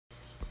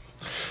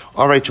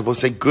All right, we'll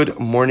say good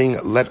morning.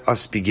 Let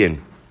us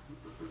begin.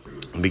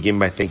 Begin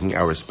by thanking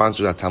our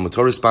sponsors, our Talmud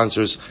Torah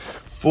sponsors,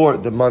 for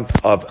the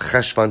month of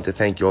Cheshvan, to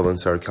thank you all in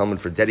Sarah Kalman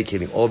for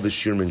dedicating all the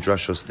Shurim and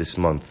Drashos this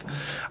month.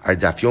 Our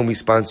Daf Yomi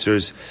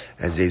sponsors,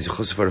 as a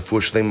Zechus for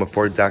Shlema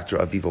for Dr.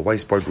 Aviva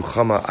Weisbar,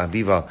 Ruchama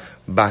Aviva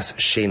Bas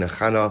Sheina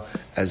Chana,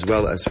 as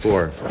well as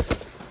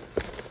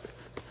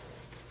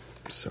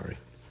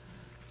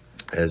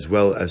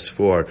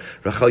for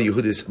Rachel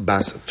Yehudis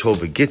Bas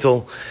Tova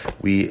Gittel.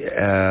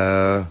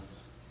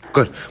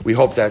 We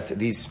hope that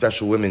these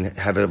special women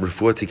have a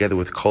refuah together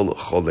with Kol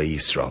Cholei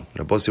Yisrael.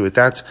 Now, with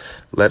that,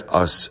 let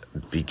us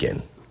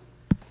begin.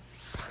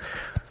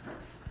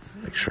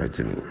 Make sure I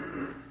didn't.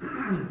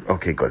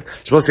 Okay, good.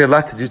 So we'll say a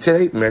lot to do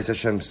today. Meretz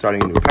Hashem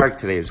starting a new parak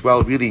today as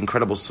well. Really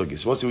incredible sugi.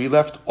 So we'll say we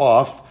left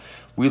off.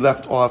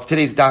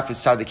 Today's daf is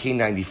Sadik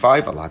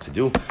K95. A lot to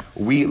do.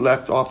 We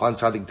left off on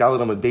Sadik Dalet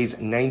Amud Beis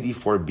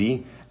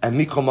 94b and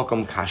Mikol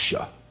Makom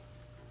Kashya.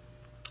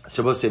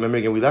 So we'll say, remember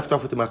again, we left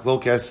off with the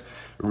Machlokes,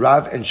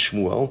 Rav and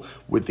Shmuel,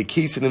 with the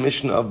case in the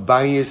mission of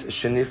Bayis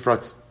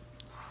Shenifrat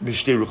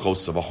Mishtei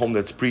Ruchosav, a home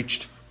that's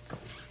preached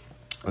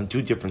on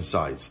two different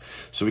sides.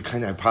 So we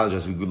kind of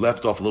apologize. We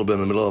left off a little bit in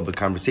the middle of the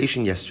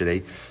conversation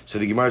yesterday. So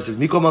the Gemara says,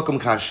 Mikol Makom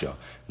Kashya.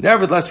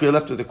 Nevertheless, we are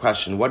left with a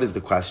question. What is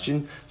the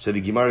question? So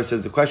the Gemara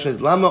says, the question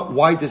is, Lama,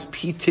 why does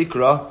P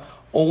Tikra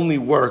only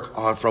work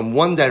from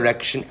one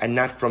direction and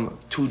not from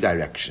two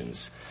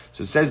directions?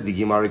 So it says the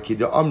Gemara,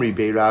 Kida Amri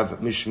Beirav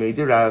Mishmei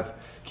Derav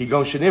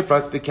Kigon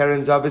Shenifratz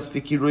Bekeren Zavis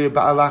Vikiruya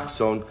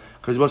Ba'alachson.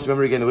 Because most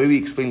remember again, the way we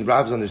explained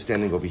Rav's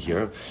understanding over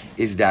here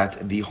is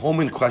that the home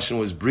in question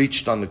was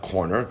breached on the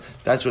corner.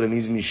 That's what it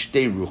means,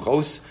 Mishtei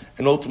Ruchos,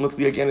 and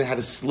ultimately again it had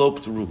a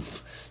sloped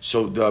roof.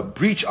 So the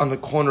breach on the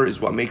corner is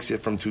what makes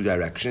it from two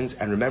directions.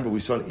 And remember, we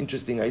saw an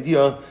interesting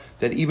idea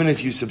that even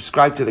if you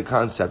subscribe to the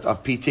concept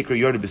of Pi Tikra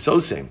Yoreh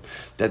B'Sosem,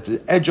 that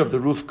the edge of the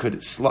roof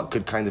could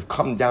kind of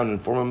come down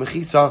and form a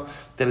mechitza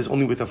that is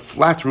only with a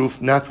flat roof,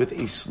 not with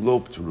a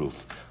sloped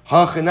roof.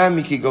 So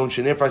this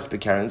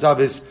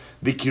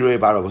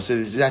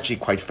is actually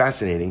quite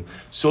fascinating.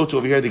 So to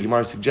over here, the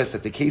Gemara suggests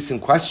that the case in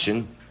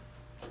question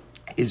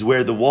is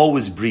where the wall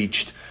was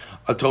breached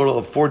a total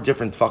of four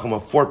different tefachim,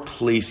 of four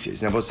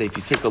places. Now, we'll say, if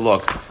you take a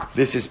look,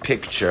 this is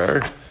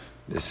picture.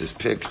 So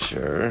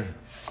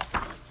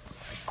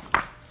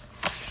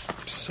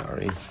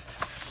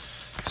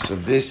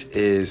this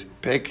is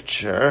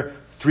picture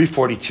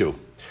 342.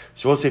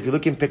 So we'll say, if you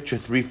look in picture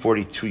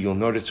 342, you'll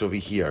notice over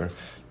here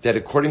that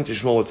according to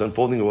Shmuel, what's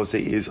unfolding, we'll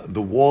say, is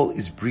the wall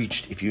is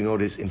breached, if you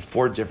notice, in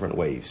four different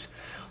ways.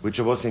 Which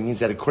we'll say means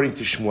that according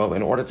to Shmuel,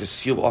 in order to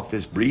seal off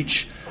this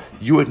breach,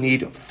 you would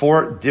need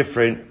four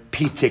different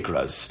Pi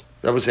Tikras.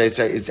 I would say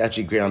it's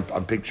actually great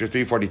on picture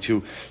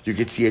 342. You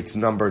can see it's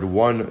numbered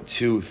 1,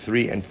 2,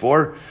 3, and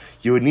 4.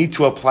 You would need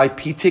to apply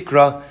Pi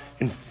Tikra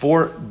in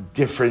four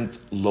different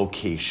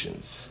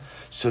locations.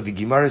 So the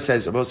Gemara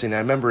says, I will say, now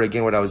remember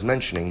again what I was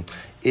mentioning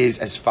is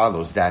as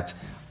follows, that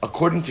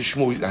according to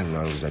Shmuel,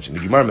 the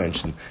Gemara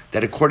mentioned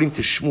that according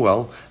to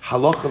Shmuel,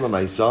 halacha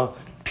l'maisa,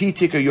 Pi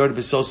Tikra Yoreh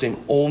B'Sosem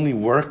only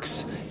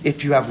works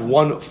if you have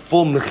one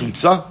full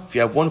mechitza. If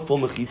you have one full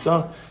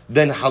mechitza,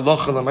 then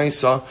halacha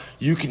l'maisa,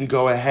 you can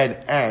go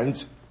ahead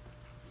and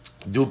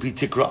do Pi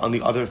Tikra on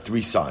the other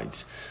three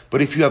sides.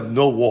 But if you have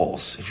no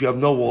walls at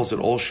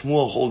all,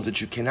 Shmuel holds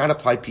that you cannot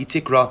apply Pi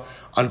Tikra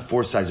on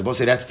four sides. We'll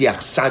say that's the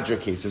Achsadra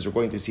case, as we're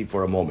going to see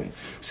for a moment.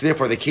 So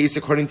therefore, the case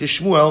according to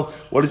Shmuel,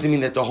 what does it mean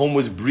that the home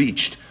was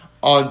breached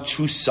on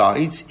two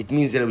sides? It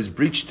means that it was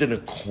breached in a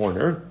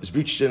corner.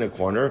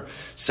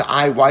 So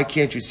why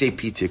can't you say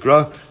Pi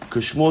Tikra?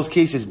 Because Shmuel's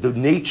case is the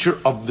nature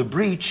of the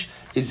breach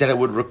is that it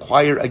would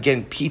require,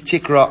 again, Pi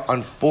Tikra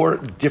on four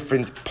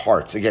different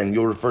parts. Again,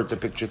 you'll refer to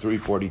picture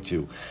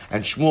 342.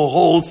 And Shmuel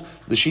holds,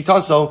 the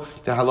Shitaso,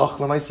 that halach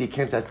l'maisi, you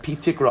can't have Pi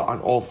Tikra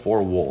on all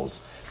four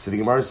walls. So the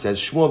Gemara says,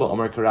 Shmuel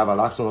Amar Karav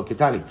Alachson Lo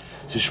Ketani.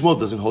 So Shmuel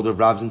doesn't hold of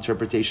Rav's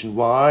interpretation.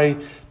 Why?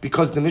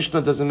 Because the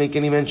Mishnah doesn't make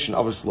any mention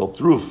of a sloped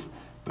roof.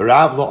 But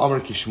Rav Lo Amar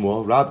Ki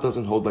Shmuel, Rav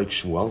doesn't hold like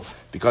Shmuel,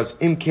 because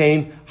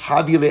Imkain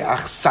Habile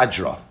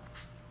Achsadra.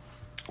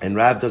 And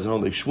Rav doesn't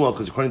hold like Shmuel,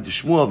 because according to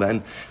Shmuel,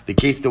 then, the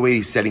case, the way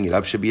he's setting it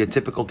up, should be a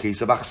typical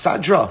case of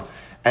Achsadra.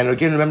 And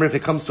again, remember, if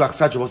it comes to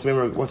Achsadra,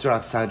 what's our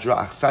Achsadra?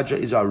 Achsadra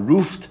is our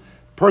roofed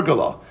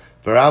pergola.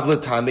 V'Rav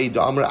l'tamei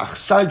da'amar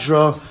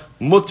Achsadra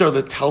mutar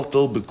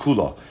l'taltal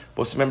b'kula.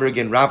 But remember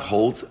again, Rav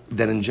holds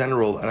that in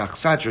general, an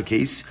Achsadra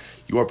case,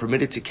 you are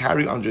permitted to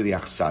carry under the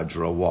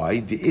Achsadra. Why?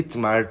 The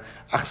itmar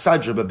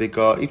Achsadra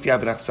babika. If you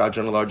have an Achsadra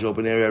in a large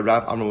open area,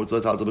 Rav amar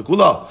mutar l'taltal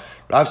b'kula.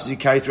 Rav says you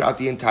carry throughout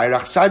the entire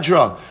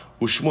Achsadra.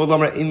 Shmuel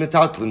Amar in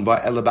metalklin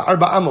by ela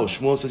ba'arba amos.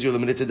 Shmuel says you're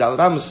limited to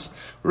dalat amos.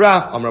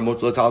 Rav Amar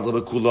motul talal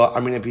b'kula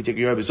Amrin and Pitik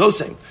Yoreh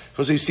B'Sosem.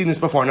 So you've seen this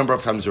before a number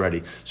of times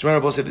already. So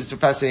Rav said this is a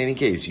fascinating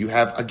case. You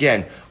have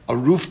again a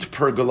roofed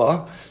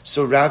pergola.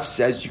 So Rav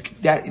says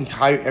that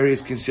entire area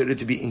is considered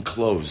to be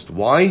enclosed.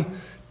 Why?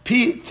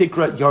 Pi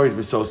Tikra Yoreh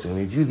B'Sosem.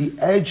 We view the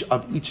edge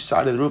of each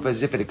side of the roof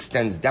as if it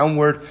extends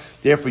downward.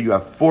 Therefore, you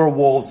have four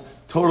walls,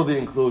 totally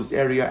enclosed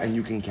area, and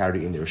you can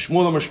carry in there.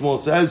 Shmuel Amar Shmuel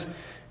says,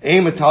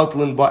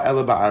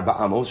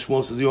 Shmuel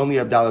says you only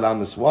have Dalet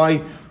Amos.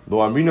 Why?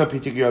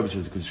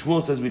 Because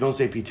Shmuel says we don't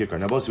say Pitikra.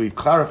 Now, so we've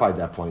clarified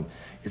that point.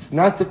 It's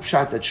not the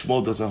pshat that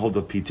Shmuel doesn't hold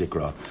of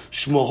Pitikra.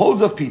 Shmuel holds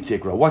of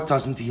Pitikra. What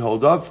doesn't he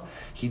hold of?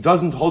 He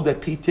doesn't hold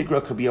that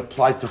Pitikra could be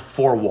applied to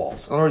 4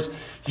 walls. In other words,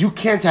 you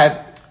can't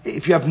have,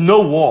 if you have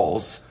no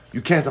walls,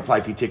 you can't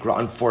apply Pitikra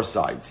on 4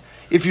 sides.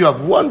 If you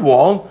have 1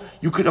 wall,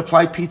 you could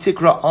apply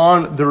Pitikra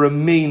on the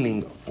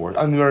remaining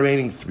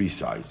 3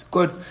 sides.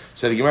 Good.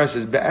 So the Gemara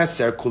says,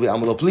 Be'eser kuli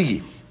amalo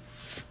pligi.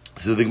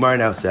 So the Gemara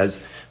now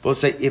says, we'll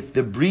say if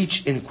the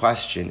breach in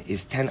question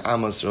is 10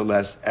 amos or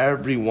less,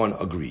 everyone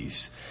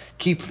agrees.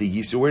 Keep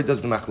pligi. So where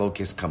does the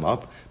machlokes come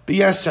up?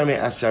 Be'eser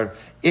me'eser.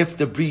 If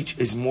the breach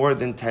is more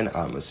than 10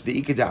 amos,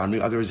 ve'ikeda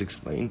amri, others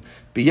explain,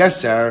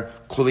 Be'eser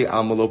kuli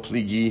amalo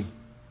pligi.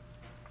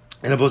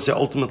 And I will say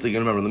ultimately,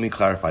 remember, let me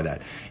clarify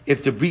that.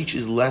 If the breach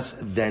is less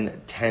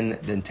than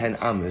 10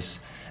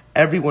 amos,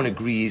 everyone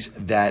agrees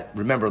that,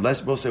 remember,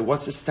 we'll say,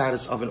 what's the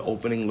status of an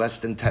opening less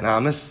than 10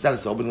 amos?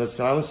 Status of opening less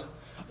than 10 amos?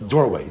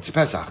 Doorway. It's a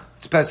Pesach.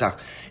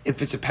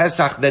 If it's a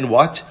Pesach, then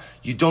what?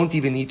 You don't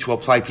even need to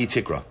apply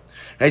Pitikra.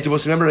 Right? So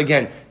remember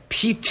again,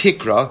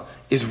 Pitikra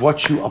is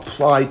what you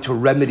apply to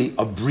remedy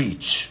a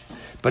breach.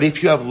 But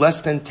if you have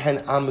less than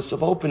 10 amos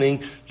of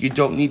opening, you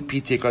don't need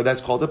Pitikra.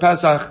 That's called a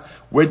Pesach.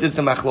 Where does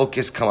the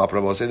machlokes come up?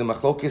 Rabbi say the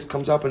machlokes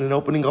comes up in an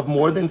opening of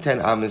more than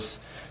 10 amos.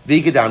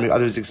 V'ikadamri,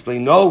 others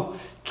explain, no,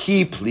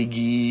 ki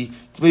pligi.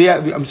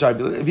 I'm sorry,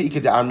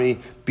 v'ikadamri,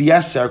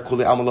 b'yeser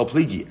kule amalo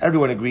pligi.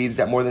 Everyone agrees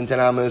that more than 10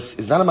 amos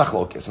is not a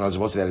machlokes. And I was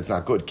supposed to say that it's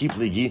not good. Ki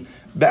pligi,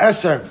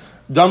 b'yeser.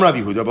 Dam Rav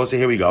Yehuda. Rabbi say,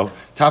 here we go.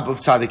 Top of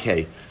Tzadik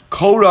Hey.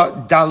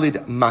 Korah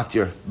dalid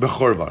matir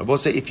b'chorva. Rabbi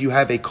say, if you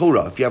have a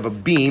korah, if you have a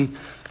beam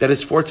that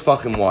is 4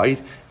 tefachim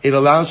wide, it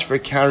allows for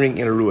carrying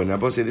in a ruin.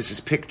 Now, say this is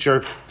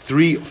picture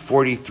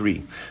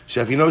 343.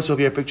 So if you notice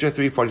over here, picture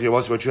 343,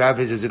 what you have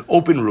is an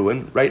open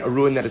ruin, right? A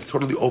ruin that is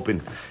totally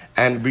open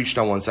and reached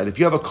on one side. If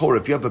you have a korah,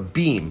 if you have a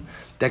beam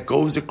that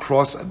goes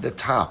across the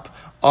top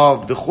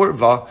of the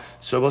chorva,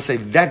 so we'll say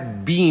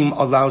that beam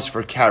allows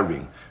for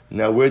carrying.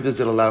 Now, where does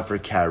it allow for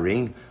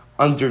carrying?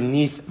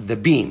 Underneath the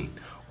beam.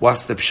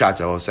 What's the pshat?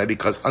 I will say,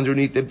 because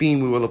underneath the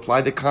beam, we will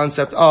apply the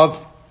concept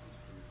of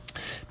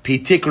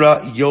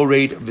Pitikra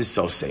Yored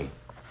Visosem.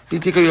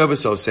 Pitikra Yored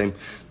Visosem.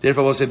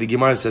 Therefore, we'll say the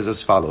Gemara says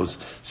as follows.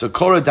 So,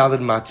 Korah Dalad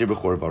Matir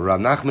B'chorba. Rav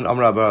Nachman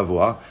Amar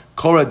Baravua.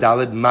 Korah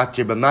Dalad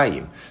Matir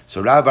B'mayim.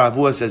 So, Rav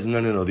Baravua says,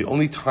 no. The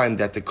only time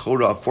that the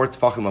Korah of 4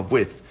 tefachim of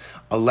width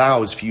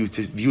allows for you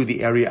to view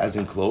the area as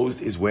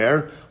enclosed is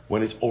where?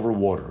 When it's over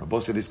water.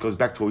 Both say this goes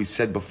back to what we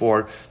said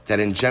before,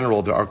 that in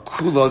general there are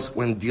kulas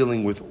when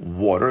dealing with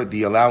water,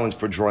 the allowance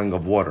for drawing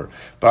of water.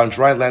 But on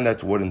dry land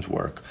that wouldn't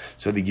work.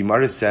 So the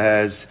Gemara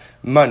says,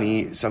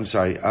 money, so I'm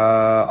sorry, so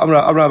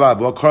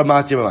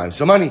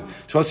money.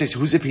 So I'll say, so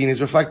whose opinion is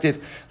reflected?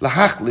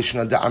 Lahach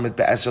lishna da'amet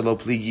be'eser lo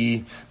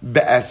pligi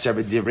be'eser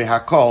b'divrei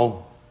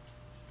hakol.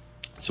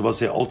 So we'll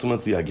say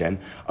ultimately again,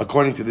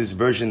 according to this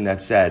version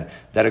that said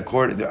that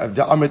according the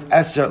Amrit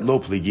Eser lo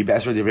pligi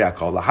be'eser divrei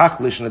hakol lahach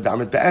lishna the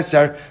Amrit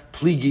be'eser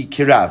pligi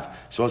kirav.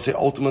 So we'll say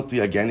ultimately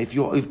again, if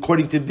you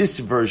according to this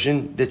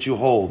version that you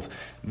hold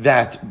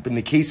that in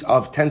the case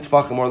of 10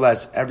 tefachim or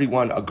less,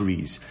 everyone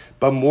agrees.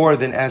 But more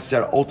than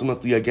Eser,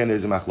 ultimately again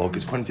there's a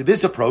machlokes. According to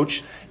this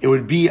approach, it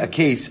would be a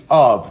case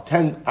of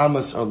 10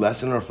 amos or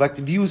less, and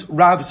reflective views,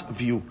 Rav's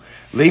view.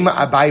 Lema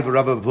Abai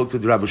v'Rava b'plukta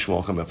d'Rav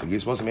Shmuel chamefik. You're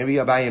supposed to maybe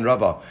Abai and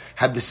Rava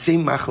have the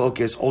same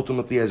machlokes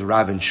ultimately as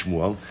Rav and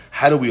Shmuel.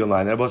 How do we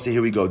align? I'm about to say,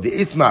 here we go. The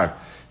Itmar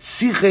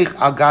sichech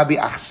agabi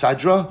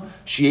achsadra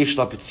sheyesh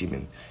la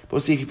petzimin. We'll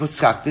see if you put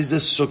schach. This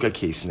is a sukkah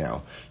case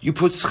now. You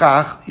put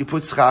schach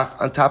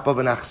on top of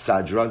an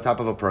achsadra, on top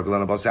of a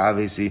pergola. And I'll say,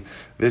 obviously,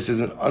 this is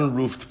an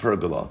unroofed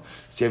pergola.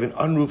 So you have an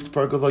unroofed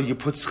pergola, you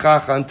put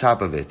schach on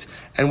top of it.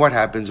 And what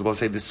happens? We'll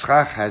say the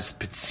schach has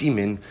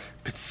petzimin.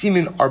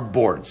 Petzimin are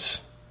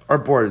boards.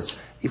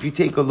 If you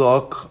take a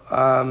look,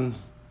 no,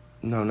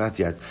 not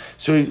yet.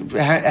 So it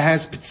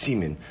has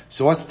petzimin.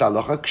 So what's the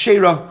halacha?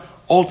 Ksheira.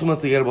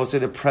 Ultimately, we'll say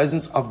the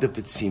presence of the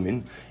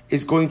petzimin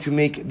is going to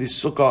make the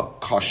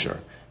sukkah kosher.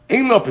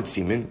 Ein lo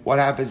petzimin. What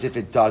happens if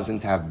it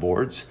doesn't have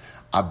boards?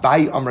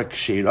 Abai amar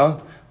ksheira.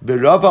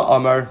 Berava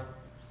amar.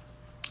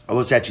 I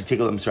will say actually take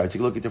a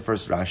look at the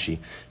first Rashi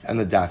and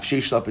the Daf.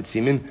 Sheish la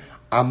petzimin.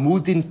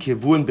 Amudin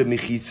kivun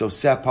b'mechitzo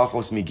seh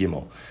pachos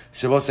migimel.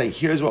 So we'll say,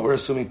 here's what we're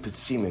assuming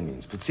petzimin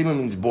means. Petzimin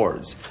means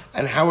boards.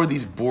 And how are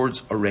these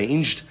boards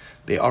arranged?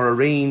 They are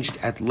arranged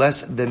at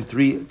less than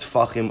 3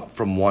 tefachim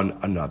from one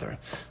another.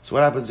 So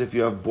what happens if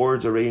you have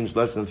boards arranged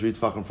less than 3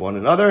 tefachim from one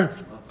another?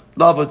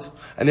 Love it.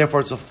 And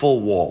therefore it's a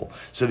full wall.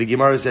 So the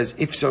Gemara says,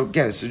 so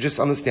just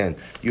understand,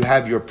 you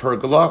have your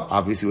pergola,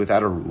 obviously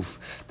without a roof.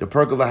 The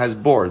pergola has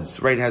boards,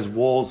 right? It has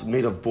walls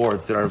made of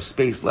boards that are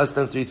spaced less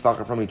than 3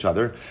 tefachim from each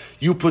other.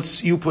 You put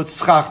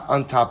schach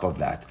on top of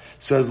that.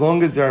 So as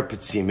long as there are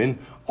petzimin,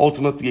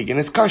 ultimately again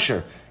it's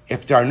kosher.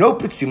 If there are no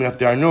petzimin, if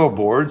there are no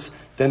boards,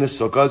 then the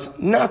sukkah is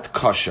not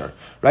kosher,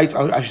 right?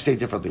 I should say it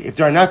differently. If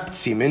there are not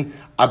petzimin,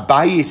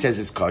 Abaye says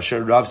it's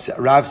kosher, Rav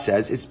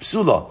says it's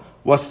psula.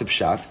 What's the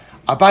pshat?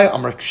 Abai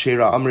Amar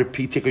Kshera Amar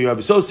Pitik Yorav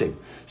V'Sosem.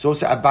 So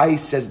Abai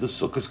says the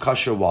sukkah is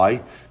kosher.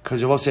 Why?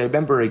 Because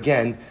remember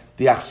again,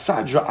 the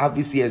achsadra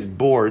obviously has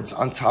boards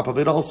on top of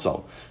it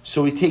also.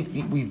 So we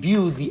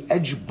view the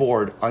edge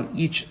board on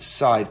each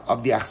side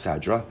of the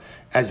achsadra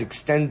as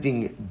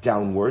extending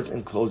downwards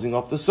and closing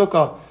off the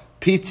sukkah.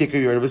 Pitik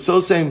Yorav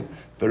V'Sosem.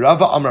 But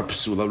Rava Amar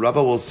Psula,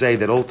 Rava will say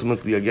that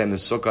ultimately, again, the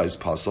sukkah is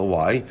pasul.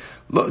 Why?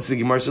 So the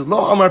Gemara says,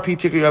 Lo Amar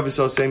Pitik Yorav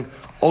V'Sosem.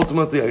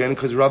 Ultimately, again,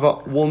 because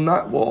Rava will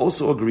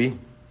also agree,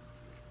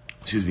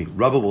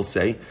 Rava will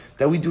say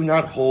that we do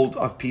not hold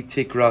of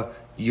Pitikra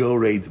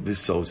Yored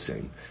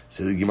V'Sosem.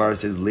 So the Gemara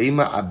says,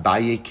 Lema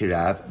Abaye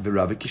Kirav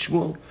V'Rava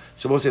Kishmuel.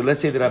 So we'll say,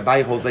 let's say that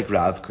Abaye holds like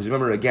Rav, because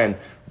remember again,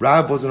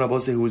 Rav was an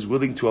Abose who was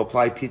willing to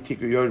apply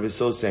Pitikra Yored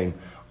V'Sosem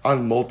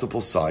on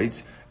multiple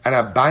sides. And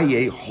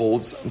Abaye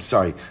holds, let me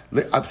say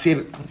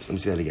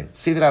that again.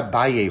 Say that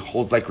Abaye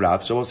holds like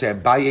Rav. So we'll say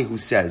Abaye who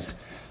says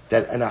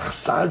that an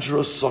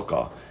achsadra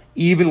sukkah,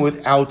 even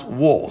without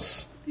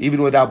walls,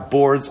 even without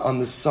boards on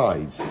the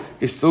sides,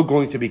 is still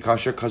going to be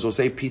kosher, because we'll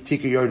say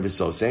Pitik Yored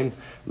V'Sosem.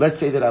 Let's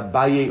say that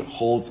Abaye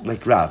holds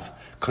like Rav,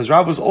 because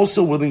Rav was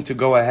also willing to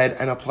go ahead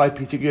and apply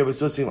Pitik Yored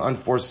V'Sosem on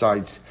four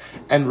sides.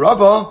 And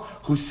Rava,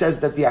 who says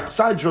that the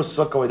achsadra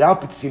sukkah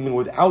without pitzimin,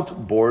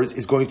 without boards,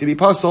 is going to be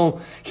pasul,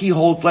 he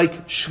holds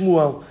like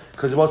Shmuel.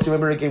 Because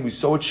remember again, we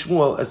saw with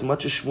Shmuel, as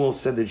much as Shmuel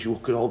said that you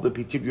could hold the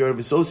Pitik Yored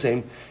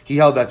V'Sosem, he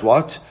held that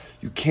what?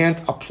 You can't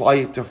apply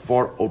it to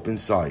four open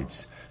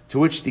sides. To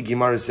which the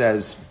Gemara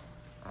says,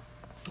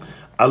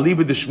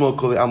 Aliba the Shmuel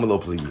kol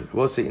amalo pligi.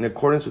 We'll say, in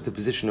accordance with the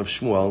position of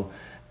Shmuel,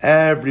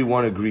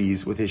 everyone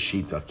agrees with his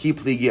shita. Ki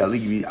pligi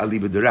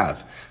aliba de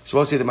Rav. So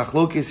we'll say the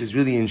machlokes is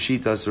really in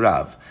shitas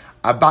Rav.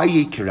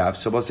 Abaye kirav.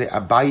 So we'll say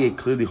Abaye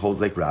clearly holds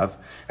like Rav,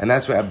 and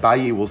that's why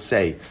Abaye will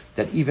say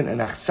that even an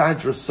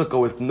achsadra sukkah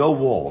with no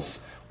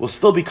walls will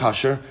still be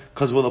kosher,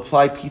 because we'll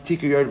apply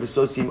Pitik Yored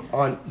V'Sosem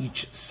on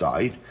each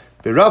side.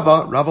 The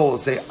Rava will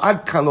say,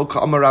 Ad kan lo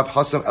ka'amar Rav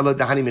hasam ela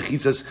dahani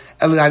mechitzas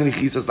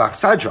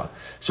la'achsadra.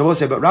 So we'll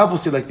say, but Rav will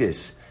say like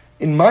this.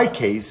 In my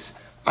case,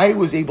 I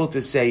was able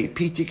to say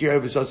Pitik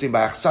Yored V'Sosem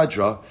by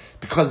achsadra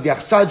because the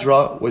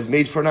achsadra was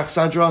made for an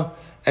achsadra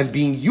and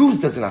being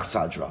used as an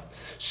achsadra.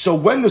 So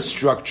when the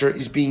structure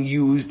is being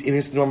used in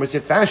its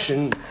normative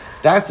fashion,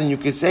 that's when you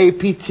can say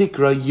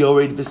Pitikra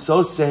Yored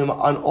V'Sosem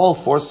on all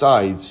four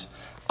sides.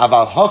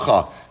 Aval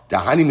hacha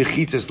dahani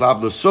mechitzas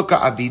lav lo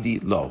sukkah avidi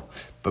lo.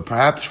 But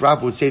perhaps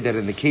Rav would say that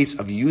in the case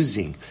of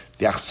using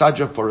the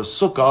achsadra for a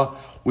sukkah,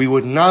 we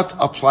would not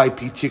apply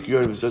Pitik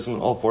Yored V'Sosem on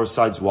all four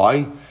sides.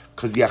 Why?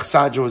 Because the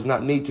achsadra was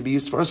not made to be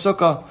used for a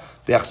sukkah.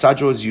 The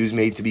achsadra was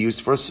made to be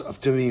used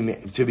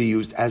to be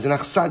used as an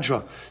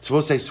achsadra. So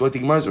we'll say, so what the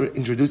Gemara is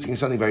introducing is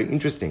something very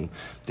interesting.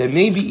 That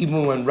maybe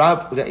even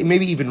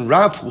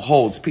Rav who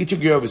holds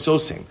Pitik Yored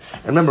V'Sosem,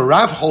 and remember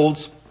Rav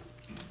holds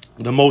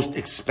the most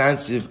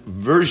expansive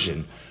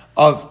version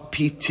of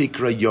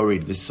Pitikra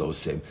Yored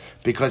V'Sosem,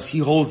 because he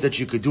holds that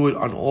you could do it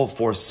on all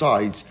four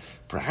sides.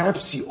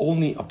 Perhaps he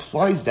only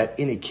applies that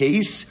in a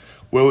case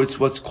where it's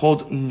what's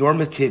called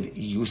normative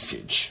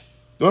usage.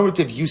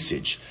 Normative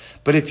usage.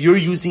 But if you're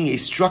using a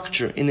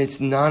structure in its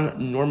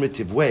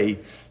non-normative way,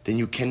 then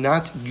you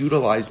cannot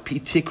utilize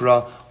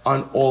Pitikra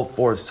on all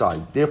four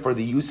sides. Therefore,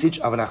 the usage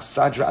of an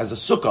achsadra as a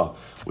sukkah,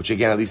 which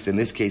again, at least in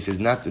this case, is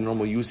not the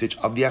normal usage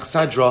of the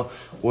achsadra,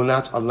 will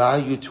not allow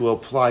you to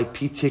apply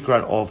Pitikra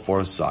on all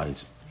four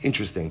sides.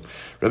 Interesting.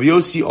 Rabbi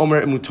Yossi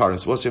Omer Mutar.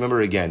 So we'll say,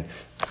 remember again,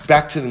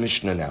 back to the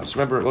Mishnah now. So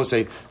remember, we'll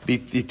say,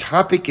 the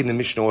topic in the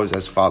Mishnah was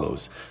as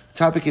follows. The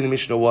topic in the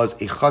Mishnah was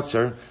a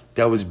chatzar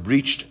that was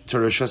breached to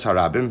Rishas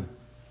Harabim,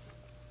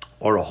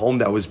 or a home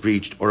that was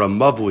breached, or a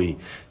mavui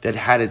that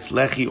had its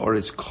lechi or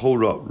its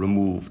korah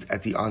removed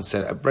at the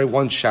onset, right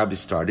once Shabbos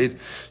started.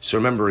 So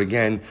remember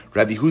again,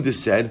 Rabbi Huda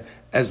said,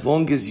 as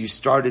long as you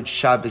started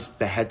Shabbos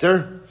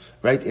beheter,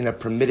 right, in a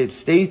permitted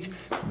state,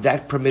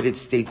 that permitted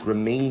state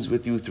remains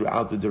with you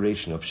throughout the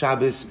duration of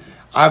Shabbos.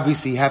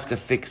 Obviously, you have to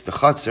fix the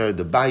chatzar,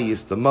 the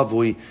bayis, the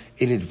mavui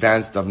in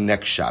advance of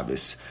next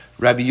Shabbos.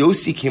 Rabbi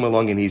Yossi came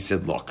along and he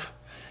said, look,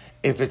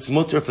 if it's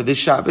mutter for this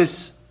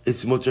Shabbos,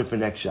 it's mutter for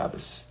next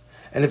Shabbos.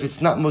 And if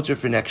it's not mutter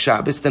for next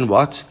Shabbos, then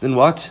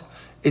what?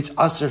 It's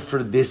asr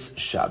for this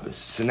Shabbos.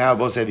 So now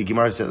we'll say, the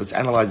Gemara said, let's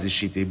analyze this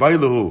sheet.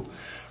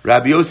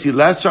 Rabbi Yossi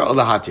lesser or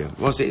lahatir?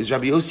 We'll say, is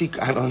Rabbi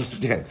Yossi, I don't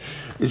understand.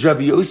 Is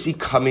Rabbi Yossi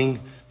coming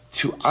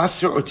to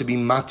asr or to be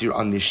matir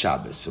on this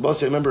Shabbos? So we'll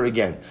say, remember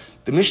again,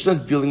 the Mishnah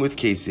is dealing with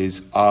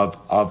cases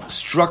of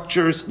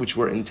structures which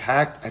were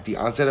intact at the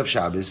onset of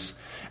Shabbos,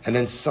 and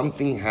then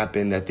something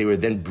happened that they were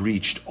then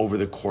breached over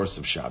the course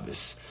of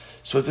Shabbos.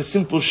 So it's a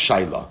simple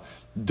shaila.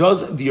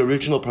 Does the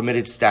original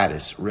permitted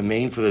status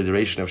remain for the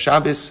duration of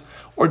Shabbos,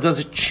 or does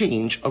it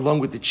change along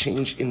with the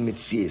change in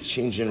mitzias,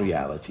 change in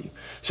reality?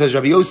 So is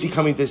Rabbi Yossi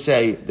coming to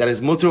say that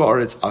it's mutter or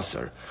it's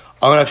asr?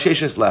 Amar Rav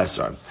Sheshes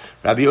la'asar.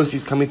 Rabbi Yossi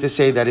is coming to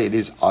say that it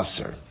is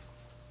asr.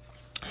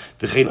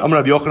 V'chein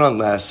Amar Rabbi Yochanan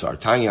la'asar.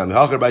 Tanya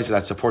Mehachar Brisa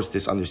that supports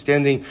this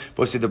understanding.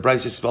 But say the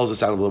Brisa spells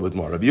this out a little bit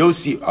more. Rabbi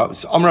Yossi,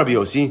 Amar Rabbi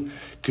Yossi,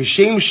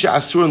 Kishem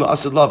she'asur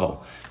la'asad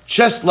lavo.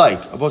 Just like,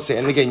 I will say,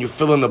 and again, you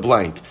fill in the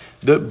blank,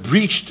 the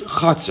breached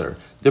chatzar,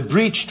 the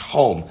breached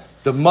home,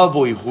 the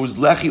mavui whose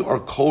lechi or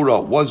kora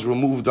was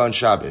removed on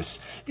Shabbos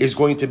is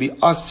going to be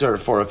asur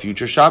for a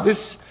future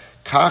Shabbos.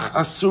 Kach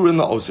asur in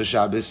the osa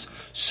Shabbos.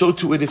 So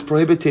too it is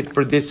prohibited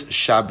for this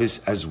Shabbos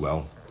as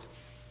well.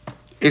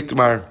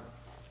 Itmar.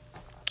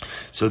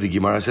 So the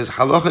Gemara says,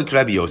 Halacha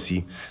Rabbi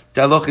Yossi.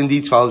 The halacha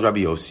indeed follows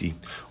Rabbi Yossi.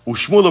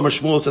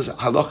 Shmuel says,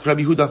 Halacha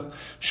Rabbi Huda.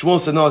 Shmuel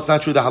said, no, it's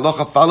not true. The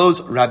halacha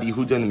follows Rabbi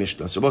Huda in the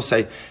Mishnah. So both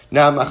say,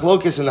 now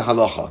machlokes in the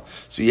halacha.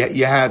 So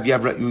you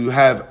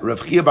have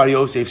Rav Chia Bar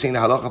Yosef saying the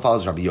halacha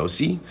follows Rabbi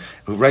Yossi,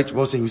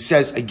 who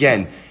says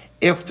again,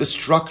 if the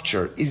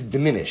structure is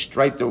diminished,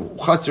 right, the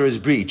chutzner is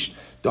breached,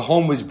 the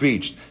home was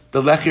breached,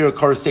 the lechi or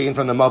kor is taken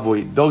from the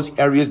mavui, those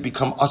areas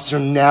become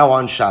asr now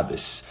on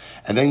Shabbos.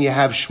 And then you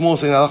have Shmuel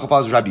saying the halacha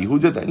follows Rabbi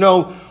Huda that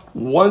no,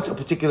 once a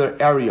particular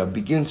area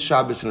begins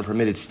Shabbos in a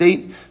permitted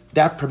state,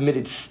 that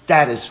permitted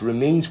status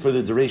remains for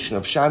the duration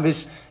of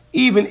Shabbos,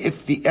 even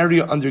if the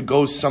area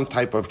undergoes some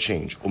type of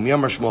change.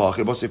 Umiyamar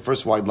Shmuel, say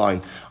first wide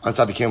line on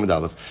top of Kamad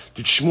Aleph.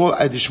 Did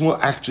Shmuel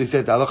actually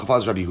say the halacha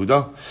follows Rabbi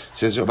Yehuda?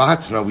 Says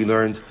Now we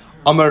learned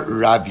Amar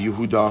Rav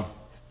Yehuda.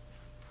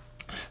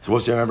 So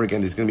we'll remember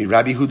again, there's going to be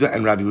Rabbi Huda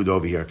and Rabbi Huda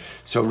over here.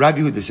 So Rabbi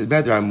Huda says,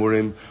 Medra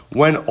Amurim,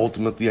 when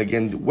ultimately,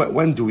 again,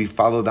 when do we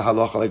follow the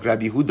halacha like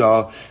Rabbi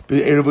Huda?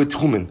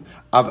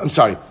 I'm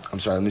sorry,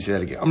 let me say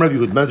that again. I'm Rabbi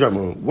Huda, Medra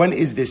Amurim. When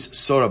is this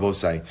Sora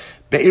Bosai?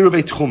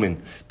 Be'eruvei Tchumen,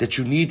 that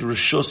you need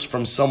Rishus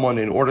from someone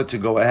in order to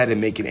go ahead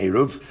and make an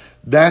Eruv,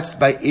 that's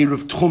by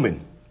Eruv Tchumen.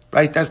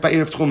 Right, that's by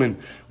Eruv Tchumen,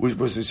 we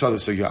saw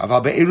this so here.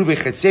 Aval be'eruvei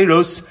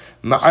chetzeros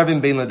ma'arvin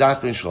bein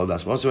ladas bein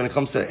shlodas. Also, when it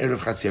comes to Eruv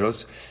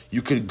chetzeros,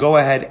 you could go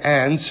ahead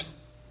and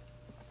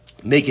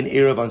make an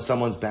Eruv on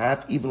someone's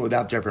behalf, even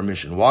without their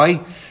permission.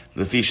 Why?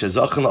 Lefi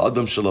shezachin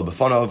la'adam shelo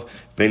b'fanav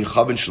bein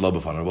chavin shelo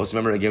b'fanav. Also,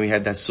 remember again, we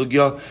had that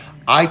sugya.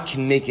 I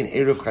can't make an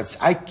Eruv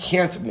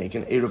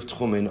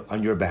Tchumen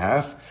on your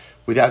behalf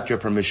without your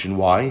permission.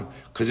 Why?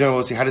 Because everyone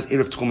will say, how does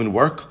Eruv Tchumen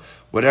work?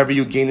 Whatever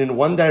you gain in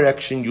one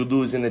direction, you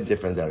lose in a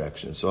different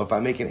direction. So if I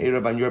make an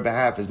Eruv on your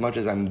behalf, as much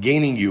as I'm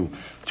gaining you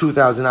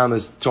 2,000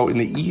 amas in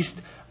the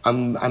east,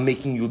 I'm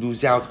making you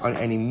lose out on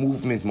any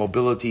movement,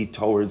 mobility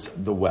towards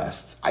the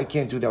west. I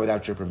can't do that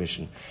without your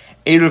permission.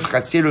 Eruv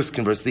Chatzeros,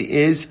 conversely,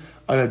 is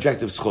an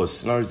objective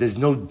schos. In other words, there's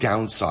no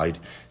downside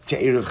to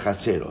Eruv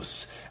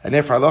Chatzeros. And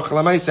therefore, Allah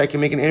Chalamayis, I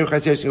can make an Eruv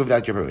Chatzeros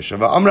without your permission.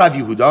 Am Rav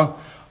Yehuda,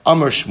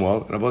 Amar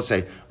Shmuel, and I will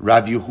say,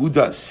 Rav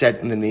Yehuda said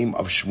in the name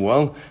of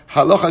Shmuel,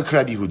 Halacha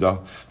Rabbi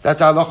Yehuda, that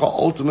halacha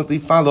ultimately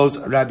follows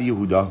Rabbi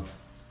Yehuda.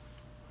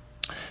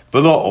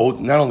 Below,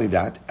 not only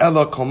that,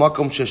 Ella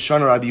Komakom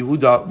Sheshana Rabbi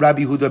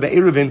Yehuda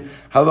be'Eruvin,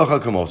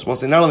 Halacha Kamos. We'll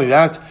say not only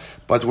that,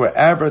 but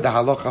wherever the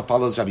halacha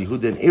follows Rabbi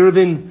Yehuda and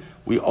Eruvin,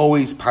 we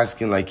always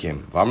paskin like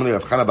him. V'amrli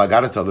Rav Chana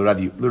Bagarata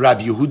l'Rav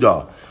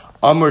Yehuda.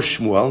 Amar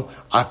Shmuel,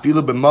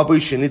 afilu b'mavui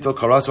shenito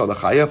karaso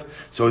alachayev.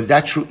 So is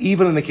that true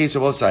even in the case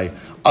of Osai,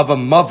 of a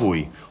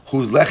mavui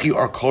whose lechi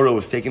or kora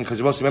was taken?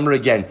 Because remember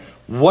again,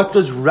 what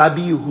does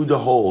Rabbi Yehuda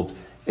hold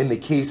in the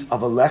case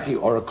of a lechi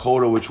or a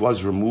kora which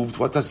was removed?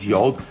 What does he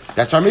hold?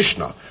 That's our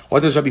Mishnah. What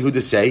does Rabbi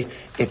Yehuda say?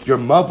 If your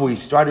mavui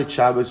started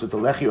Shabbos with the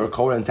lechi or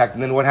kora intact,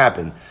 and then what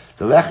happened?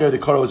 The lechi or the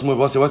kora was moved.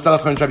 We'll say, what's the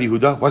halacha in Rabbi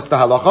Yehuda? What's the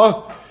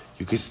halacha?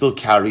 You can still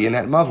carry in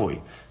that mavui.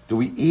 Do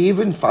we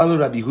even follow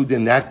Rabbi Yehuda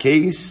in that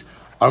case?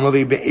 So we'll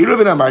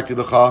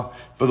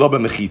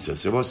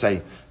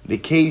say the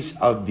case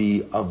of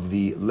the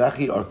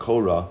lechi or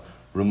kora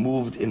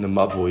removed in the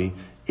mavui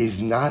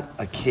is not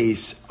a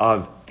case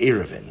of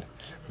Eruvin.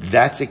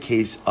 That's a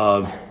case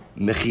of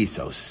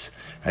mechitzos.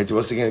 Right? So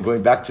once again,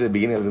 going back to the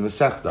beginning of the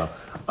Masechta,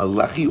 a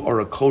lechi or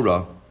a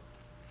kora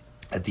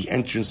at the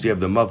entrance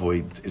of the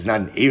mavui is not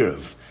an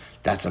eruv.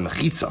 That's a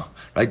mechitza,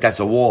 right? That's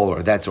a wall,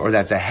 or that's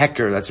a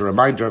hecker. That's a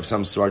reminder of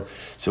some sort.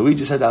 So we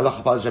just had the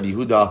halacha follows Rabbi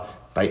Yehuda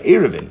by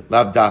Eruvin,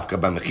 lav dafka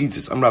by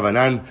mechitzas.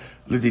 Ravanan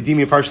l'didim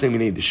yifarsh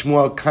le'minei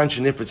d'shmuel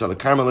kanshin nifritz ala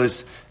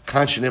karmelis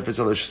kanshin nifritz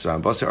ala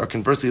shesram. Or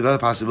conversely, the other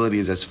possibility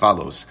is as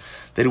follows: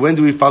 that when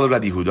do we follow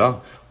Rabbi Yehuda?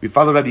 We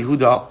follow Rabbi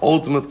Yehuda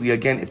ultimately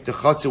again if the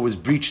chutzah was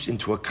breached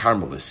into a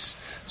karmelis.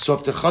 So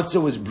if the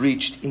chutzah was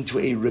breached into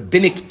a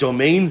rabbinic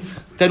domain,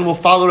 then we'll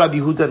follow Rabbi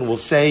Yehuda and we'll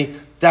say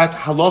that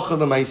halacha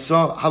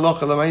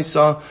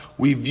l'maisa,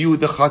 we view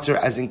the chutzah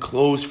as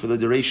enclosed for the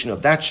duration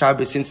of that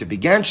Shabbos. Since it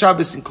began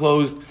Shabbos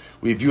enclosed,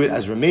 we view it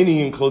as remaining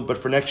enclosed, but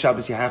for next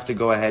Shabbos you have to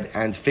go ahead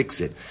and fix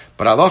it.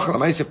 But halacha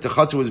l'maisa, if the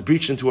chutzah was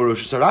breached into a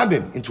Rosh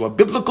Hashanah, into a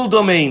biblical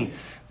domain,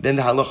 then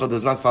the halacha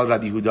does not follow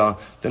Rabbi Yehuda.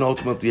 Then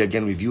ultimately,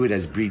 again, we view it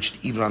as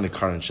breached even on the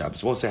current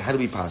Shabbos. We'll say, how do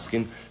we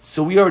paskin?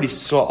 So we already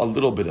saw a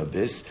little bit of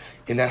this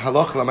in that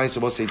halacha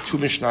l'maisa. We'll say 2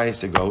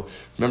 mishnayos ago.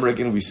 Remember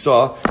again, we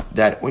saw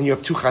that when you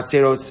have 2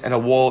 chatzeros and a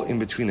wall in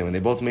between them, and they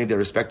both made their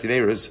respective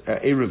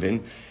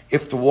eruvin,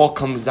 if the wall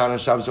comes down on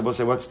Shabbos, we'll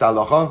say, what's the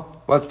halacha?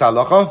 What's the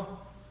halacha?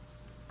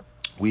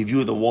 We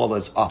view the wall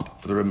as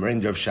up for the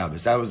remainder of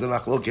Shabbos. That was the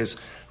machlokes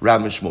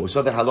Rav and Shmuel. We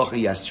saw that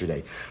halacha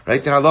yesterday,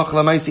 right? That halacha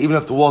l'maisa, even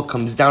if the wall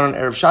comes down on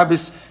Erev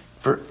Shabbos,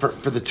 for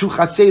the 2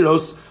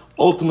 chatzeros,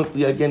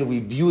 ultimately again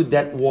we view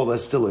that wall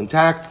as still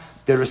intact.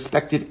 their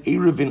respective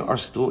Eruvin are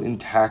still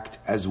intact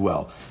as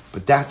well.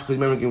 But that's because,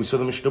 remember again, we saw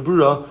the Mishnah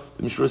Berurah.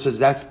 The Mishnah Berurah says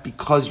that's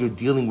because you're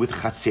dealing with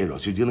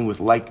chatzeros, you're dealing with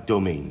like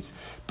domains.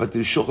 But the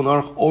Shulchan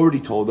Aruch already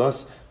told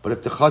us, but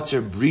if the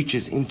chatzer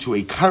breaches into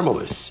a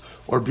Carmelis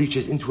or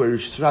breaches into a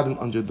Rish Rabim,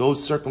 under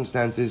those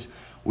circumstances,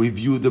 we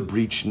view the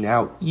breach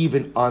now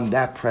even on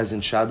that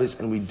present Shabbos,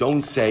 and we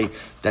don't say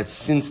that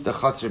since the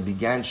chatzer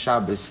began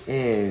Shabbos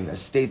in a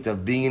state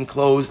of being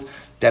enclosed,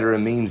 that it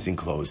remains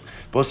enclosed.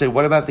 But we'll say,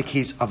 what about the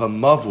case of a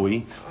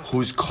mavui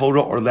whose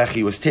korah or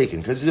lechi was taken?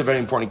 Because this is a very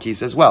important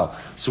case as well.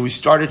 So we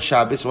started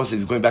Shabbos, we'll say,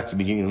 it's going back to the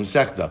beginning of the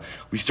Masechta.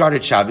 We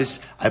started Shabbos,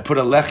 I put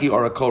a lechi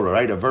or a korah,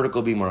 right? A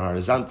vertical beam or a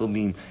horizontal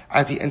beam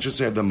at the entrance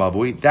of the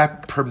mavui.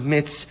 That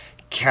permits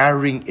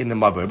carrying in the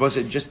mavui. But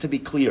say, just to be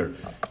clear,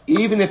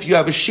 even if you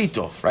have a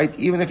shituf, right?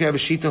 Even if you have a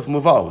shituf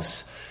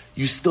muvos,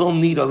 you still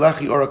need a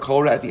lechi or a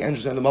korah at the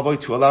entrance of the mavoi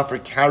to allow for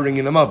carrying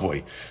in the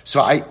mavoi. So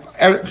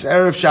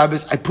Erev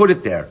Shabbos, I put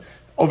it there.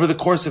 Over the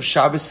course of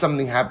Shabbos,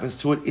 something happens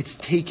to it, it's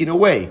taken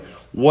away.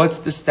 What's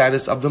the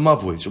status of the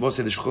mavoi? So we'll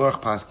say the Shulchan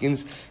Aruch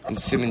Paskins in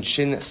Siman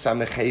Shin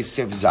Samechei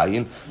Sev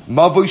Zayin,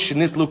 mavoi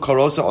shenitlu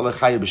karosa or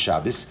lechaya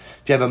b'Shabbos.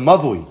 If you have a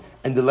mavoi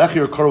and the lechi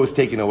or korah was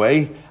taken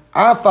away,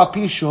 afa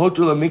pi shehotu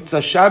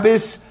lemiktzah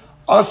Shabbos,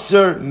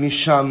 aser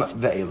misham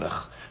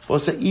ve'elech. We'll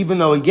say, even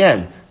though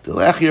again, the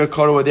lechi or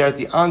korah were there at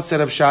the onset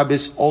of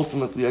Shabbos,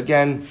 ultimately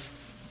again,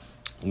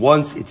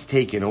 once it's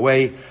taken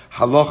away,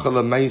 halacha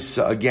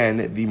l'maisa,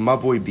 again, the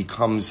mavoi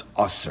becomes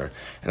aser.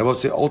 And I will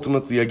say,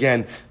 ultimately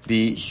again,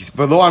 the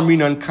v'lo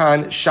amrinan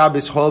kan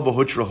Shabbos hol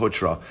v'hutra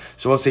hutra.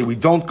 So I'll say, we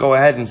don't go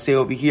ahead and say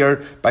over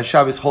here, by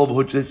Shabbos hol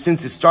v'hutra,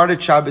 since it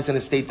started Shabbos in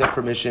a state of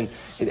permission,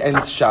 it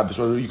ends Shabbos.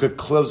 Or you could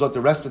close out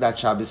the rest of that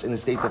Shabbos in a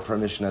state of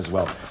permission as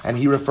well. And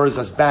he refers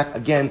us back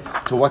again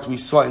to what we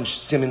saw in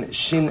Siman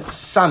Shin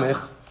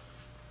Samech,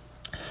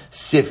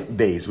 Sif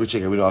Beis, which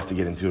again we don't have to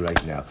get into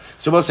right now.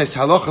 So we'll say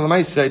halacha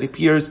l'maisa. It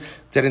appears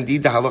that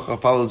indeed the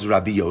halacha follows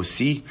Rabbi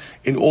Yossi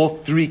in all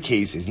three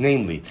cases.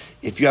 Namely,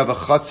 if you have a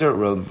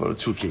chatzer, or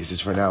two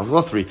cases for now,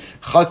 well three,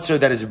 chatzer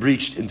that is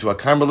breached into a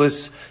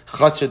carmelis,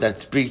 chatzer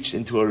that's breached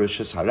into a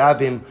rishus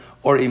harabim,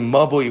 or a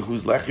mavoi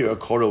whose lechi or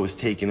korah was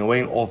taken away.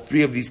 In all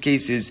three of these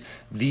cases,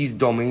 these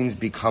domains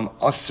become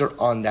aser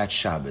on that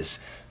Shabbos.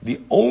 The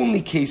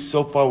only case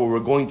so far where we're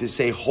going to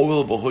say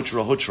hoil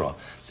v'hutra hutra,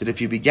 that if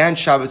you began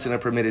Shabbos in a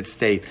permitted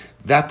state,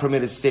 that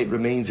permitted state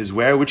remains is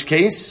where? Which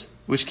case?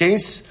 Which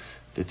case?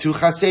 The two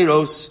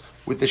chatzeros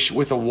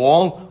with a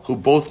wall who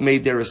both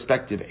made their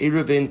respective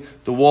Eruvin.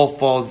 The wall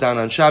falls down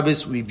on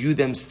Shabbos. We view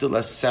them still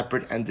as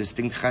separate and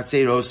distinct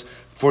chatzeros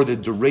for the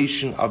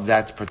duration of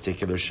that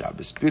particular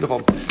Shabbos.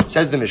 Beautiful.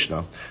 Says the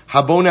Mishnah,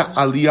 Habona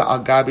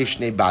aliyah agabe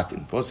shnei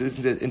batim. Well, so this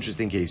is an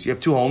interesting case. You have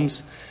two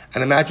homes,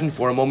 and imagine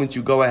for a moment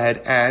you go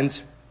ahead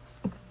and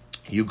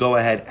you build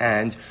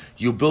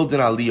an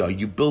aliyah,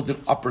 you build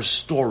an upper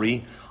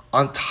story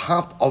on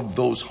top of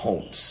those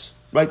homes.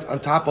 Right, on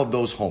top of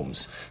those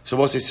homes. So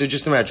we'll say, so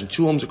just imagine,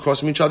 two homes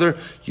across from each other,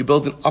 you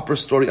build an upper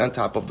story on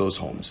top of those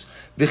homes.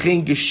 So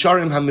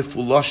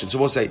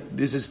we'll say,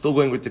 this is still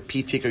going with the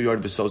P. Tikar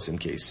Yard V'Sosim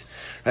case.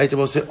 Right, so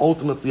we'll say,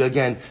 ultimately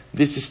again,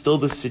 this is still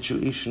the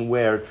situation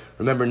where,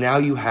 remember, now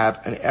you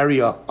have an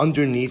area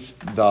underneath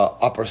the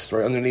upper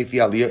story, underneath the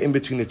aliyah, in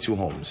between the two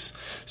homes.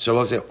 So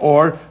we'll say,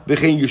 or we'll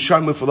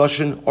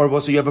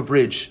say you have a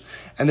bridge,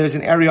 and there's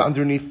an area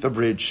underneath the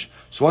bridge.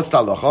 So what's the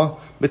halacha?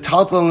 Rabbi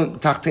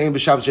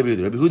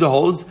Yehuda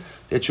holds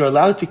that you're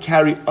allowed to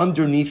carry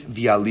underneath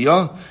the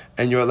aliyah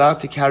and you're allowed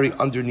to carry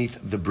underneath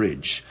the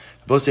bridge.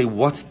 Both say,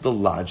 what's the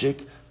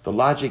logic? The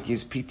logic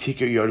is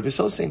pitikir yard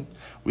v'sosim.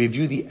 We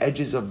view the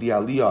edges of the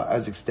aliyah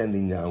as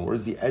extending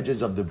downwards, the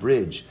edges of the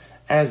bridge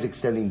as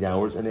extending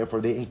downwards, and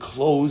therefore they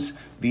enclose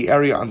the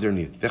area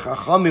underneath. The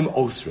chachamim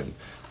osrim.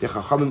 The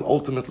chachamim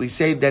ultimately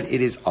say that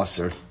it is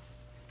aser.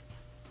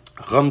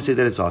 Chacham say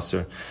that it's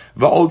aser.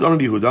 Va'od on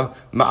Rabbi Yehuda,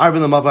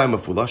 ma'arvin l'mavai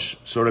mafulash.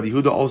 So Rabbi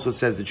Yehuda also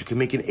says that you can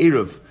make an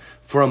eruv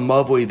for a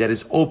mavoi that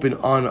is open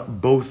on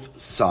both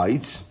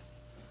sides.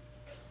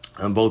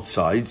 On both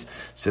sides.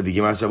 So the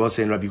Gemara Sabbah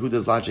saying Rabbi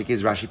Yehuda's logic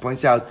is, Rashi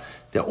points out,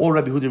 that all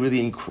Rabbi Yehuda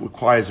really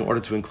requires in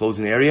order to enclose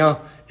an area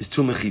is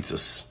two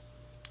mechitzas.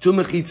 Two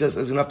mechitzas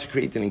is enough to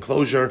create an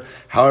enclosure.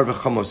 However,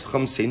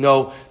 Chacham say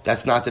no,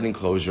 that's not an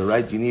enclosure,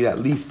 right? You need at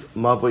least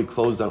mavoi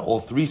closed on all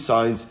three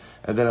sides,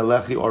 and then a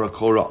lechi or a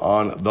korah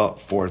on the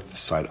fourth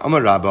side.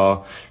 Amar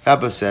Rabba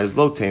says,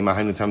 Lo tema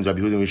hainu tam Rabbi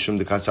Yehuda mishum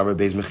dekasavar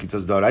beis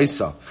mechitzas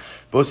daraisa.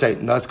 Both say,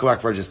 now let's go back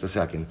for just a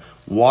second.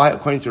 Why,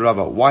 according to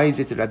Rabba, why is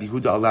it that Rabbi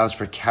Yehuda allows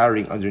for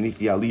carrying underneath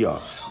the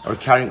aliyah or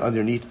carrying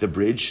underneath the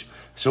bridge?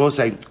 So we'll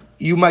say,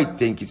 you might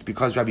think it's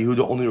because Rabbi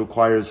Yehuda only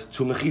requires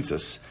two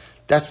mechitzas.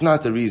 That's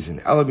not the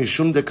reason. It's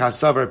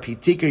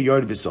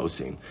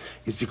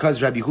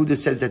because Rabbi Yehuda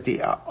says that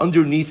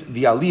underneath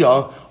the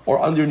aliyah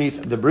or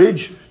underneath the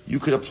bridge, you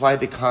could apply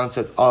the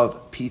concept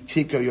of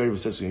pitikar yori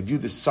v'sosim. You view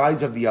the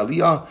sides of the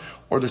aliyah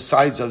or the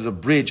sides of the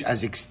bridge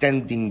as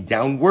extending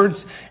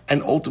downwards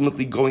and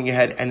ultimately going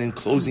ahead and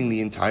enclosing the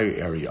entire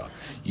area.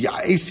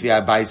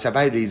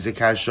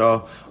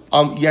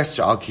 Yes,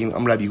 Rabbi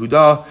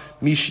Yehuda,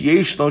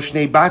 Mishiyesh lo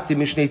shnei batim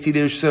mishnei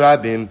tzidei Rosh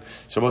Hashanah.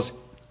 So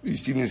we've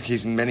seen this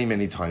case many,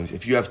 many times.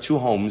 If you have two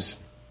homes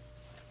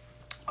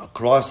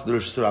across the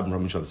Rosh Hashanah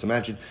from each other, so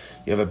imagine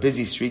you have a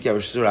busy street, you have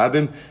Rosh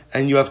Hashanah,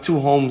 and you have two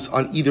homes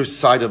on either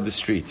side of the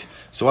street.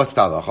 So what's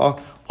the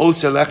halacha?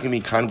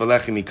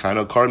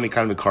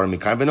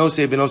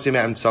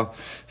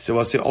 So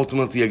we'll say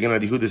ultimately again,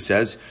 Rabbi Yehuda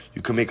says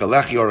you can make a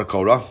lechi or a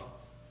korah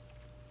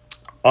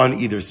on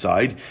either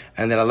side,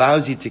 and that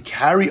allows you to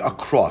carry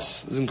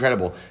across. This is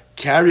incredible.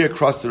 Carry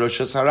across the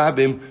Rosh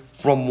Hashanah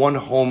from one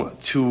home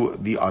to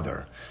the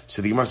other.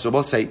 So the Gemara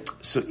will say.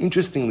 So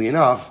interestingly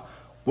enough,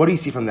 what do you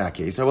see from that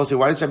case? I will say,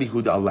 why does Rabbi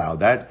Yehuda allow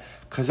that?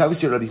 Because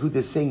obviously what Rabbi Yehuda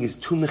is saying is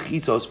two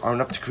mechitzos are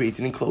enough to create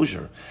an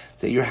enclosure.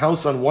 That your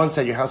house on one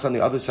side, your house on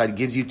the other side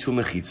gives you two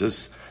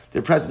mechitzos.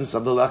 The presence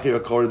of the lechi or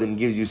korah then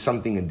gives you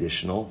something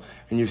additional.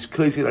 And you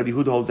clearly see that Rabbi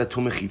Yehuda holds that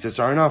two mechitzos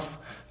are enough.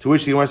 To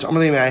which the Gemara says, to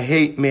which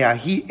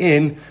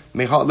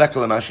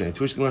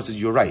the Gemara says,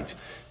 you're right.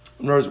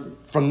 In other words,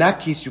 from that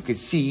case you could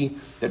see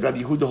that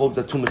Rabbi Yehuda holds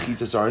that two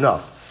mechitzos are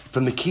enough.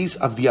 From the case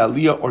of the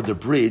aliyah or the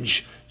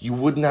bridge, you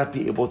would not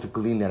be able to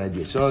glean that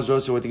idea. So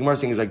what the Gemara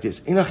is saying is like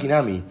this. In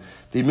Achinami,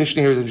 the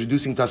Mishnah here is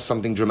introducing to us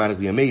something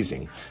dramatically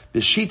amazing. The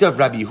shita of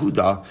Rabbi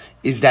Yehuda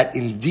is that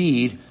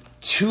indeed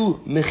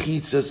two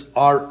mechitzas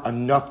are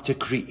enough to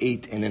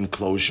create an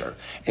enclosure.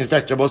 In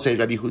fact, Rabbi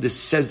Yehuda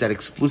says that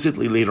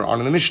explicitly later on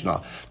in the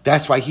Mishnah.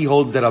 That's why he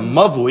holds that a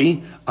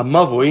mavui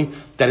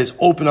that is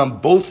open on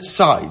both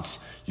sides,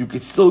 you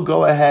could still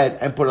go ahead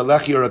and put a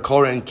lechi or a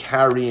korah and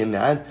carry in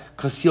that,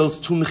 because he holds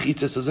two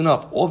mechitzas is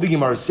enough. All the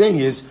Gemara is saying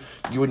is,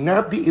 you would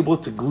not be able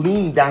to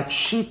glean that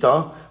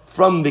shita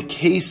from the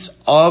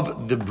case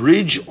of the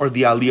bridge or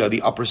the aliyah,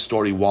 the upper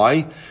story.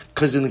 Why?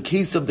 Because in the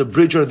case of the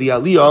bridge or the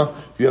aliyah,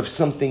 you have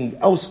something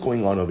else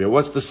going on over here.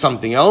 What's the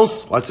something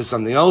else?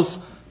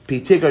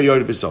 Pitik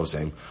yod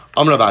v'sosem.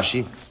 Amar Rav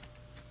Ashi.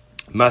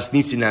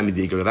 Masnisi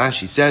namidig. Rav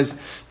Ashi says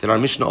that our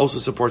Mishnah also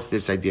supports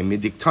this idea.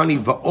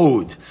 Midiktani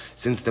va'od.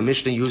 Since the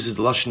Mishnah uses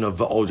the lashon of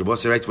va'od.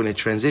 Rabbi writes when it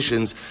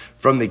transitions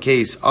from the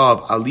case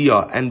of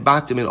aliyah and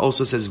batim, it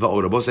also says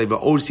va'od. Rabbi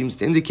va'od seems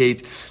to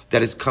indicate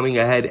that it's going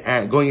ahead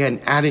and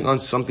adding on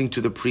something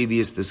to the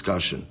previous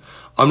discussion.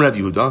 Amrav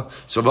Yehuda.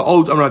 So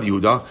va'od Amrav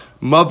Yehuda.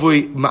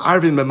 Mavoi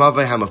ma'arvin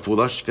b'mavoi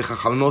hamafulash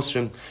v'chacham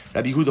nosrim.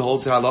 Rabbi Yehuda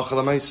holds that halacha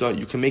l'maisa.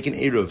 You can make an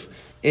eruv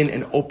in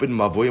an open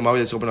mavoi, a mavoi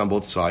that's open on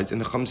both sides,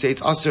 and the Chum say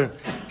it's aser.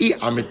 I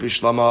amit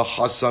bishlama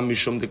hasam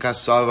mishum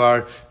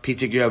dekasavar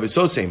pitik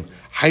yavisosem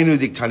hainu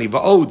diktani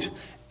va'od.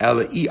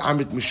 Ela I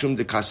amit mishum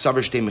dekasavar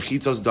shtei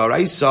mechitzos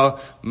daraisa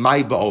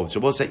my va'od. So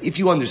we'll say if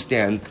you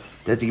understand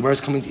that the Gemara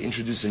is coming to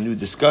introduce a new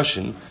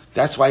discussion,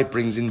 that's why it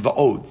brings in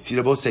va'od. See,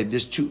 Rabbi say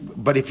there's two,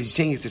 but if you're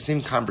saying it's the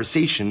same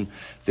conversation,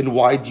 then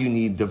why do you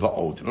need the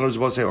va'od? In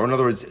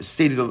other words,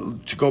 stated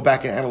to go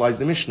back and analyze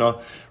the Mishnah,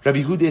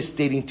 Rabbi Yehuda is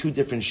stating two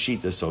different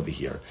shitas over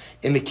here.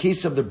 In the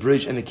case of the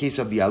bridge and the case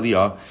of the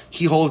aliyah,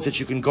 he holds that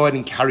you can go ahead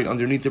and carry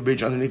underneath the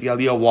bridge, underneath the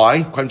aliyah. Why?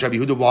 According to Rabbi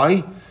Yehuda,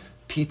 why?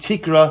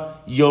 Pitikra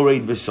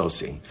yored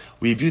v'sosim.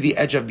 We view the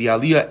edge of the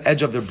aliyah,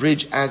 edge of the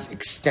bridge, as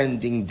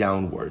extending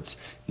downwards.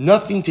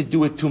 Nothing to do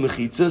with two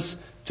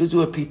mechitzas, to do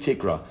with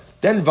pitikra.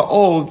 Then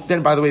va'od,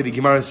 then by the way, the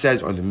Gemara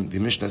says, or the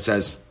Mishnah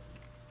says,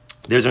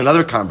 there's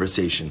another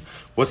conversation.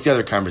 What's the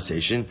other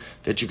conversation?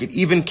 That you could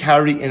even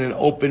carry in an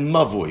open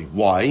mavoi.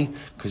 Why?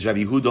 Because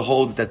Rabbi Yehuda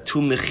holds that two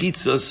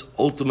mechitzas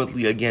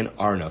ultimately again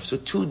are enough. So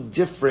two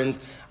different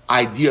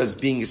ideas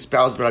being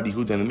espoused by Rabbi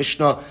Yehuda in the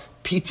Mishnah.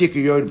 Pitik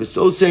yod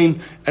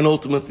v'sosein, and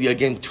ultimately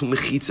again two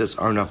mechitzas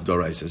are enough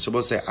doraisa. So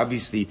we'll say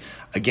obviously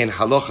again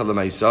halacha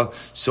l'maisa.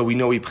 So we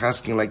know we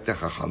pasking like the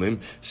chachamim.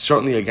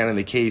 Certainly again in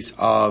the case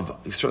of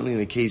the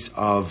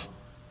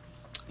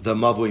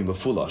mavoi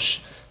mefulash.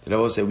 That I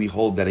will say we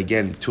hold that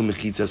again two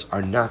mechitzas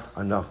are not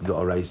enough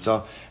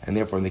doraisa, and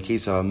therefore in the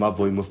case of a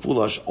mavoi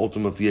mefulash,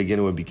 ultimately again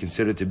it would be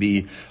considered to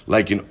be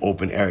like an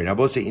open area. Now I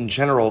will say in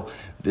general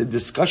the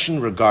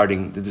discussion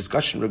regarding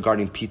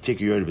pitik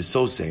yod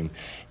v'sosein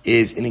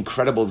is an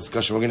incredible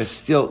discussion. We're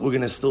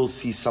going to still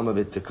see some of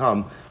it to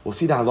come. We'll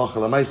see the halacha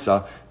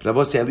l'maisa, but I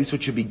will say at least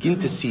what you begin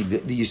to see the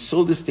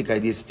yesodistic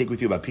ideas to take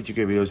with you about pitik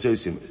yod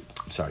v'sosein.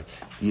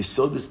 The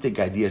yesodistic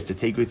ideas to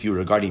take with you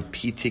regarding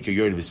pitik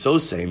yod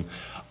v'sosein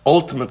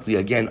ultimately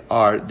again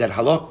are that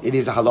it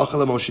is a halacha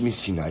l'Moshe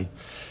Sinai.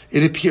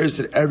 It appears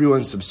that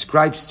everyone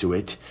subscribes to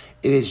it.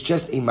 It is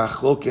just a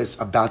machlokes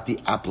about the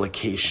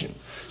application.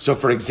 So,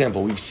 for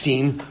example, we've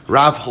seen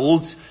Rav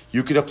holds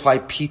you could apply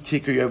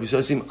pitik or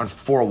yavisosim on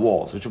four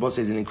walls, which Rabbi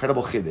says is an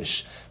incredible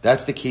chiddush.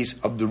 That's the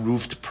case of the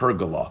roofed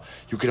pergola.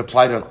 You could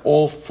apply it on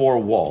all four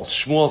walls.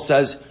 Shmuel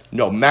says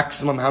no,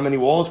 maximum how many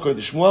walls?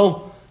 According to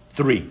Shmuel,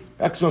 3.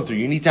 Maximum 3.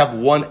 You need to have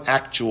one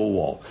actual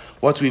wall.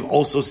 What we've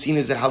also seen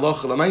is that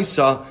halacha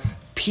l'maisa,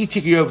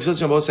 pitik or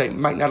yavisosim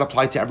might not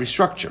apply to every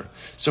structure.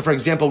 So, for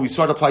example, we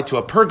saw it apply to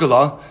a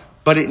pergola,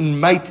 but it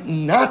might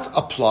not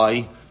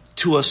apply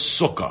to a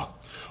sukkah.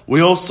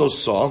 We also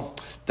saw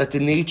that the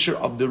nature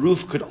of the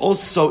roof could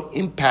also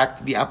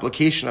impact the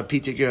application of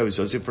pitik.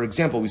 So, for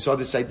example, we saw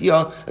this idea,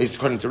 at least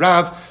according to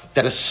Rav,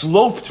 that a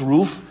sloped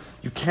roof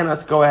You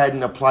cannot go ahead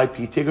and apply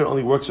pitigr. It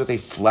only works with a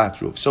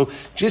flat roof. So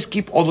just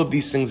keep all of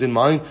these things in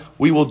mind.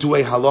 We will do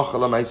a halacha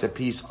lamaisa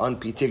piece on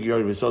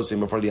pitigr v'sosim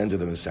before the end of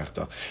the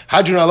Masechta.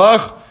 Hadron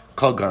halach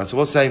kol gana. So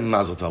we'll say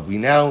mazel tov. We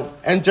now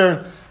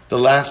enter the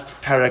last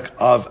parak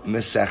of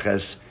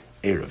Meseches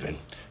Eruvin.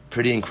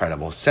 Pretty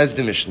incredible. Says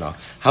the Mishnah.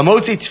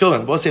 Hamotzi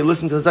tefillin. We'll say,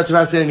 listen to such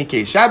a in any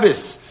case.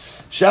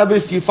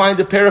 Shabbos, you find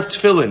a pair of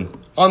tefillin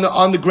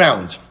on the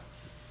ground.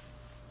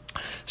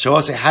 So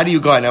I'll say, how do you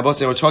go? And I'll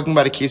say, we're talking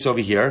about a case over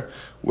here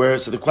where,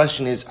 so the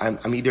question is,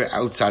 I'm either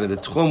outside of the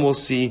tchum, we'll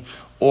see,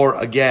 or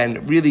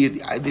again, really,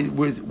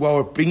 what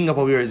we're bringing up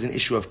over here is an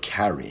issue of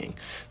carrying.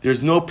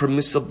 There's no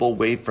permissible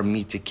way for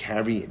me to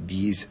carry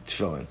these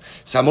tefillin.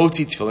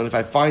 Samoti tefillin, if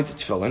I find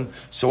tefillin,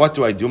 so what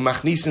do I do?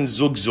 Machnisen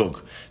zug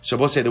zug. So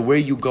we'll say the way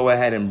you go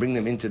ahead and bring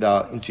them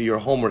into your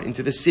home or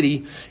into the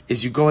city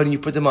is you go ahead and you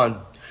put them on.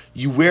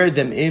 You wear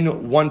them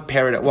in one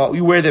pair. Well,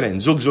 you wear them in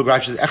zug zug.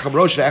 Rashi says echad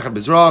rosh ve'echad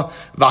bezra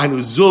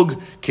v'hanu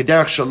zug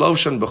kederach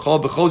shaloshan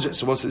b'chol b'chol.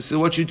 So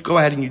what you go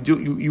ahead and you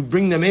do, you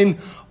bring them in.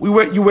 You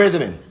wear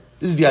them in.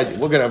 This is the idea.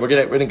 We're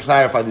gonna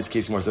clarify this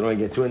case more, so I don't want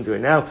to get too into it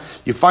now.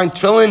 You find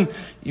tefillin,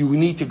 you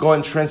need to go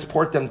and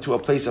transport them to a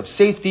place of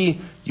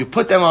safety. You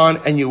put them on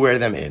and you wear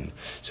them in.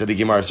 So the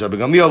Gemara says, Rabbi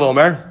Gamliel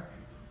Omer,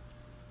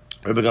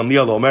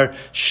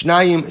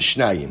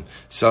 Shnayim.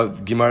 So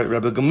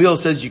Rabbi Gamliel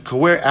says you can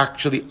wear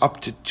actually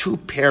up to 2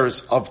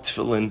 pairs of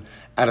tefillin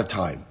at a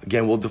time.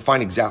 Again, we'll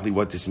define exactly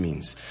what this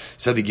means.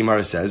 So the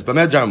Gemara says, so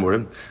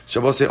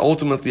we'll say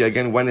ultimately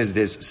again, when is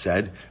this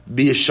said?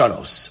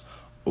 B'yeshanos.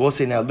 We'll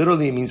say now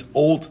literally it means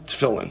old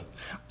tefillin.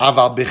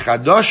 Aval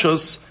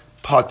b'chadoshos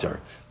pater.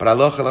 But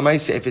halacha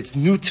l'maaseh, if it's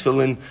new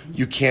tefillin,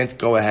 you can't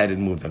go ahead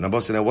and move them. Now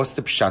what's the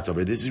pshat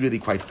over? This is really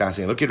quite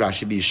fascinating. Look at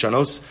Rashi,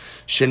 b'yeshanos,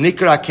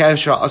 shenikra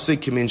kesha asay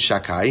kimin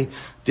shakai,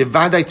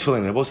 devadai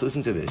tefillin. Now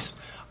listen to this.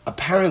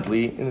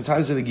 Apparently, in the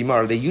times of the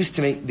Gemara, they used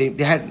to make, they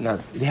had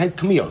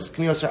kamiyos.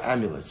 Kamiyos are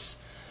amulets.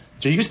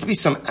 There used to be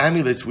some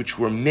amulets which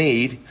were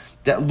made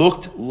that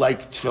looked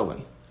like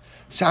tefillin.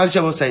 So I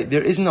will say,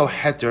 there is no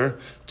heter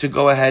to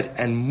go ahead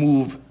and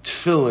move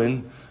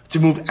tefillin, to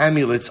move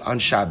amulets on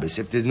Shabbos,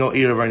 if there's no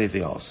Eruv or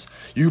anything else.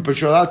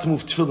 But you're allowed to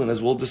move tefillin,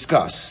 as we'll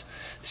discuss.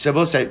 So I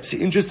will say,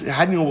 interesting,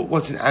 how do you know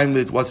what's an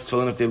amulet, what's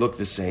tefillin, if they look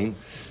the same?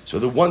 So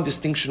the one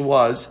distinction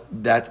was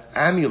that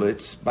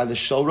amulets, by the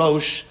Shal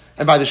Rosh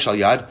and by the Shal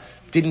Yad,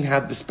 didn't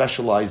have the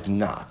specialized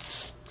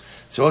knots.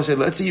 So I'll say,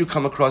 let's say you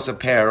come across a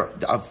pair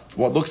of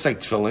what looks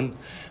like tefillin,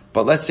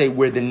 but let's say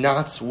where the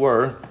knots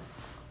were,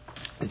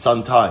 it's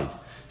untied.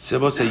 So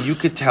we'll say you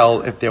could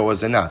tell if there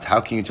was a knot.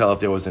 How can you tell if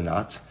there was a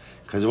knot?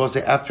 Because we'll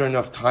say after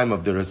enough time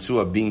of the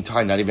Ratzua being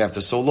tied, not even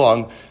after so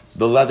long,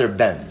 the leather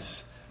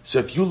bends. So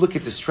if you look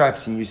at the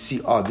straps and you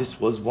see, this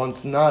was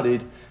once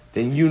knotted,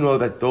 then you know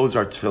that those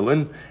are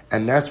tefillin,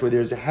 and that's where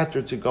there's a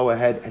heter to go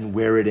ahead and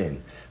wear it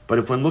in. But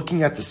if when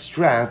looking at the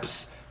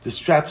straps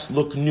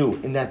look new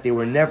in that they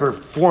were never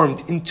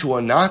formed into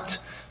a knot,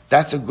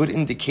 that's a good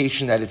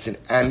indication that it's an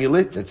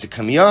amulet, that's a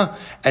kamiyah,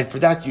 and for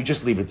that you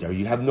just leave it there.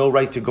 You have no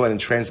right to go ahead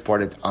and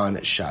transport it on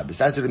Shabbos.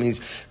 That's what it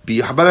means. But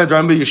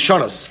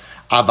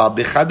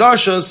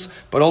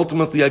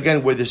ultimately,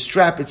 again, where the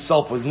strap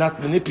itself was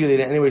not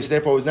manipulated anyway, so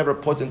therefore it was never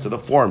put into the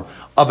form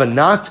of a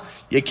knot,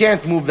 you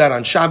can't move that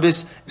on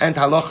Shabbos, and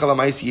halacha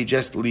l'maaseh, you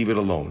just leave it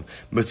alone.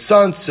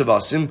 Mitzan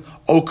tzivasim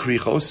o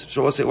krichos.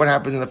 So we'll say what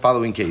happens in the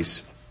following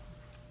case.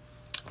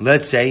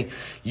 Let's say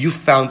you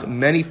found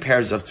many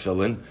pairs of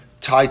tefillin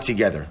tied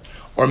together,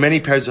 or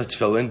many pairs of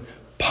tefillin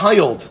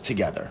piled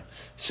together.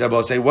 So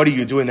I'll say, what do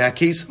you do in that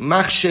case?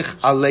 Machshich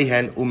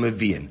alehen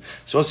umevian.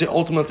 So I'll say,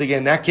 ultimately, again,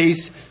 in that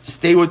case,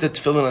 stay with the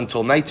tefillin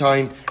until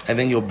nighttime, and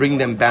then you'll bring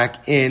them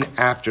back in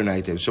after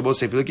nighttime. So we'll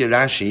say, if you look at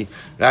Rashi is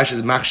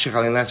machshich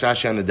alehen, that's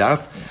Rashi on the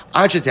daf.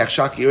 Achetech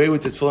shach, you wait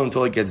with the tefillin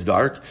until it gets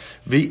dark.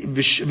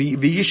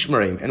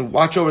 V'yishmerim, and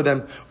watch over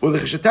them. The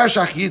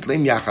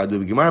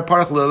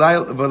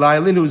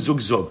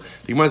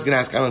Gemara is going to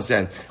ask, I don't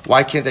understand,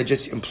 why can't I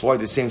just employ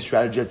the same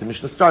strategy that the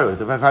Mishnah started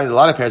with? If I find a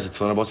lot of pairs of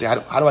tefillin, I'll say,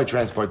 how do I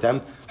transport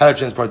them?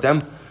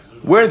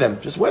 Wear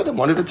them. Just wear them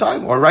one at a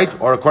time. Or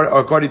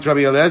according to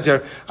Rabbi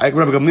Eliezer, Rabbi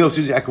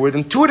Gamliel, I can wear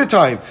them 2 at a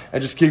time and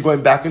just keep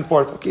going back and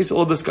forth. Okay, so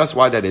we'll discuss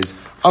why that is.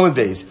 Amud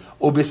Beis.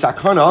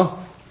 Ubisakana.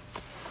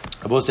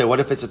 I will say, what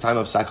if it's a time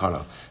of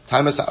sakana?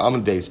 Time of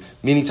Amud Beis.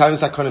 Meaning time of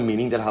sakana,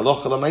 meaning that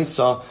halacha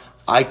l'maisa,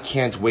 I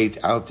can't wait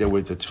out there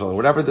with the tefillin.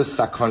 Whatever the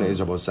sakana is,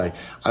 I will say,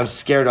 I'm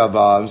scared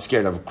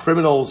of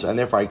criminals, and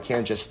therefore I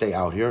can't just stay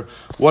out here.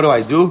 What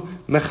do?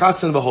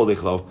 Mechasen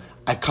v'holichlo.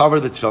 I cover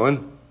the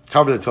tefillin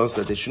so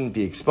that they shouldn't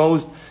be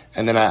exposed,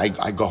 and then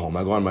I go home.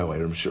 I go on my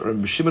way.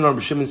 Rabbi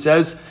Shimon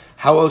says,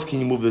 how else can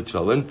you move the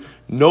tefillin?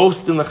 No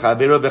stim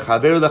lechaveru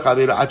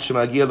ad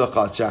shemagia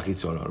lechatzah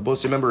chitzona.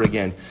 Both remember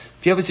again,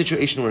 if you have a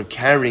situation where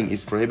carrying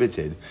is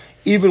prohibited,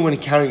 even when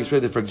carrying is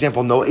prohibited, for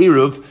example, no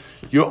eruv,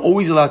 you're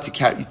always allowed to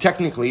carry.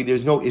 Technically,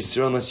 there's no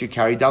isser unless you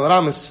carry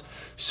dalaramas.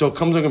 So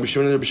comes on Rabbi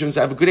Shimon, and Rabbi Shimon says,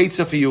 I have a good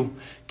eitzah for you.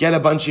 Get a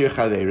bunch of your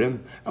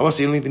chaverim. I will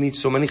say you don't even need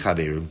so many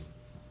chaverim.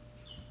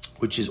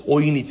 which is all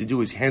you need to do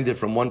is hand it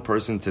from one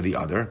person to the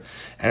other.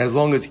 And as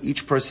long as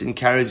each person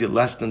carries it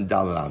less than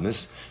Dalet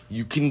Amis,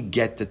 you can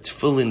get the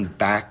tefillin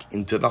back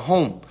into the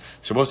home.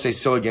 So we'll say,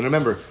 so again,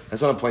 remember, I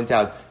just want to point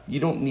out, you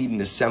don't need an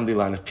assembly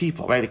line of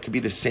people, right? It could be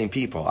the same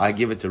people. I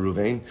give it to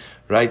Eruvin,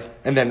 right?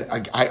 And then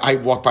I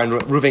walk by and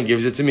Eruvin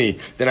gives it to me.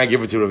 Then I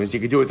give it to Eruvin. So you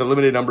could do it with a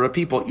limited number of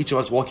people, each of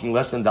us walking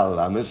less than Dalet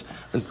Amis,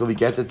 until we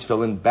get the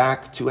tefillin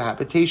back to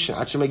habitation.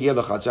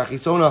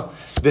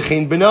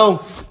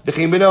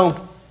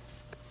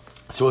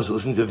 So let's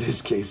listen to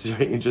this case. It's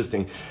very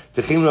interesting.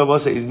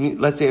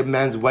 Let's say a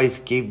man's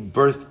wife gave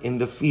birth in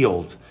the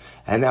field,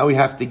 and now we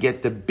have to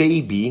get the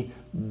baby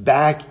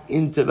back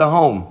into the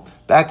home.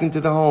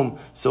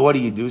 So what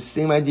do?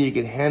 Same idea. You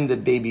can hand the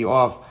baby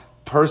off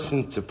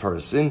person to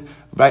person,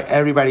 right?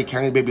 Everybody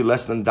carrying the baby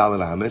less than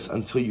Dalet Amis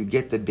until you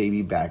get the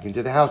baby back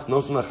into the house.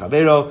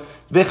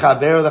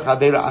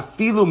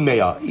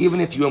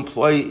 Even if you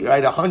employ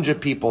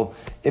 100 people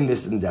in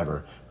this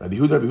endeavor. Rabbi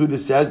Huda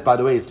says, by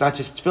the way, it's not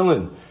just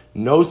tefillin.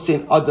 No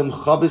sin adam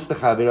chavis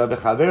lechavera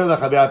v'chavera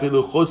lechavera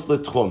afilu chos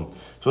letchum.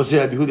 So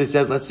Rabbi Huda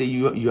says, let's say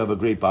you have a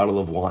great bottle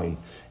of wine,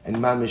 and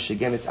mamish,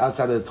 again, it's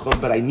outside of the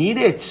tchum, but I need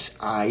it.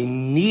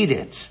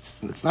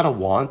 It's not a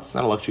want, it's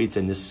not a luxury, it's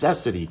a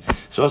necessity.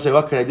 So I'll say,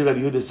 what can I do? Rabbi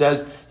Huda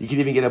says, you can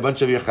even get a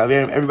bunch of your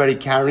chaverim, everybody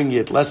carrying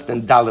it less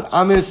than Dalet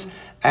Amis,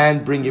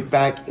 and bring it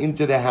back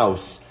into the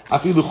house.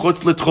 Afilu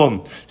chos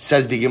letchum,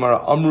 says the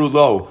Gemara, amru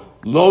lo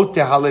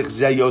tehalech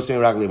zeh yosem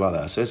ragli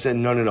bala. So I said,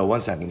 no, 1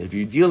 second. If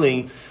you're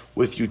dealing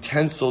with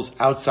utensils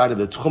outside of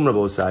the Tchum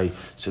Rabosai,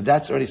 so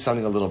that's already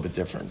something a little bit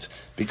different.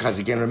 Because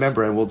again,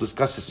 remember, and we'll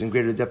discuss this in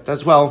greater depth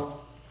as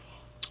well,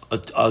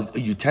 a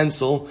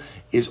utensil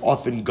is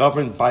often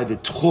governed by the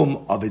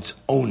Tchum of its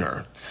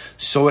owner.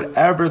 So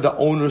whatever the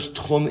owner's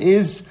Tchum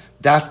is,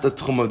 that's the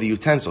Tchum of the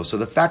utensil. So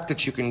the fact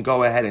that you can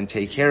go ahead and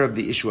take care of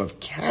the issue of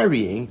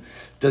carrying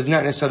does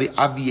not necessarily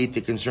obviate the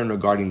concern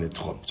regarding the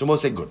tchum. So we'll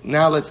say, good.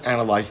 Now let's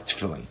analyze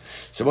tefillin.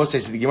 So we'll say,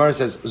 so the Gemara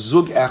says,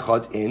 zug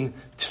echad in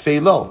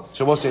tefelo.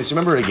 So we'll say, so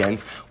remember again,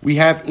 we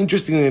have,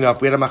 interestingly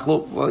enough, we had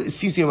it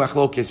seems to be a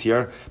machlokes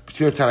here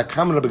between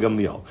Tanakama and Rabbi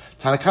Gamliel.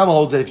 Tanakama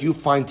holds that if you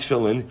find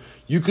tefillin,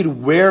 you could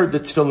wear the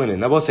tefillin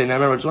in. Now we'll say, now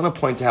remember, I just want to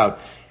point out,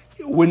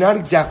 we're not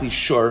exactly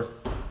sure,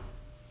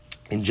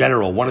 in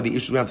general, one of the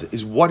issues we have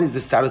is what is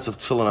the status of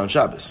tefillin on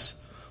Shabbos?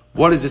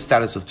 What is the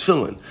status of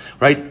tefillin,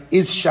 right?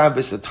 Is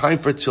Shabbos a time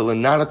for tefillin,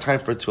 not a time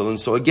for tefillin?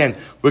 So again,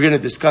 we're going to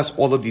discuss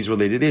all of these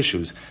related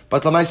issues.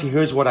 But Lamaisi,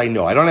 here's what I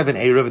know. I don't have an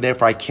Eruvin,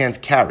 therefore I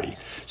can't carry.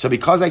 So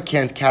because I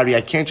can't carry, I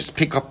can't just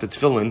pick up the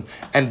tefillin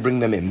and bring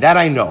them in. That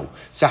I know.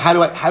 So how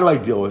do I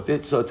deal with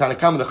it? So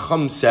Tanakam, the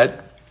Chum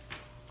said,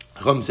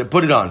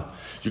 put it on.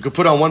 You could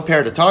put on one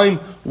pair at a time,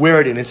 wear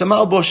it in. It's a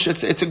malbush.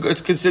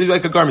 It's considered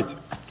like a garment.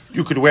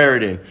 You could wear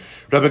it in.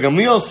 Rabbi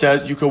Gamliel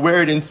says you could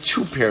wear it in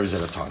 2 pairs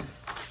at a time.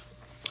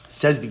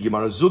 Says the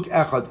Gemara, zug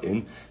echad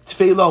in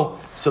tefelo.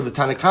 So the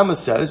Tanakama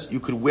says you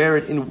could wear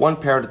it in 1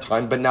 pair at a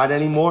time, but not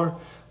anymore.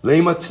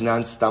 Lema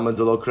tanan stama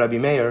delok Rabbi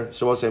Meir.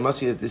 So I'll say, must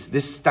see that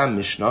this stam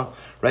Mishnah,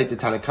 right? The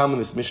Tanakama in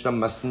this Mishnah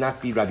must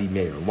not be Rabbi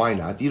Meir. Why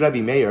not? Di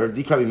Rabbi Meir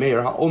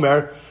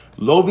ha'omer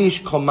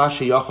lovish kol ma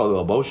sheyachal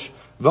elbosh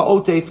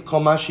va'oteif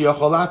kol ma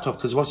sheyachal latov.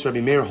 Because what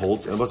Rabbi Meir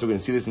holds, and also we're going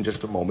to see this in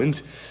just a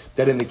moment,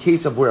 that in the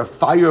case of where a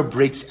fire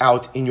breaks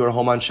out in your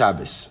home on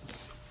Shabbos,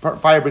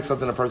 fire breaks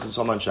out in a person's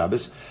home on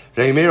Shabbos,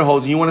 Rabbi Meir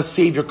holds, you want to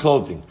save your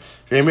clothing.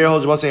 Rabbi Meir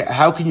holds, you want to say,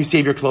 how can you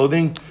save your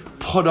clothing?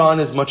 Put on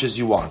as much as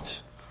you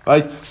want.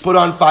 Right? Put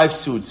on 5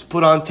 suits,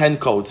 put on 10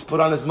 coats,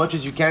 put on as much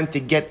as you can to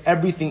get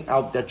everything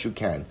out that you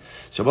can.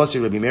 So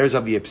Rabbi Meir is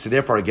of the so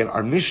therefore again,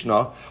 our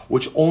Mishnah,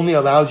 which only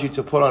allows you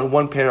to put on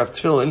 1 pair of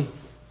tefillin,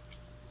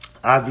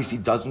 obviously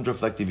doesn't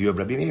reflect the view of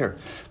Rabbi Meir.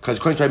 Because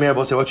according to Rabbi Meir,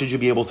 what should you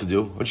be able to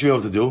do? What should you be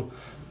able to do?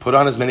 Put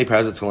on as many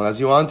pairs of tefillin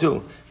as you want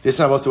to. This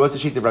nan, what's the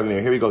sheet of Rabbi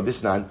Meir? Here we go.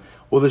 This nan.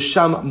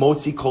 Ulesham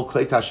motzi kol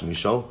klei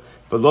tashmisho,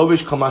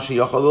 velovish kol mashi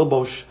yachal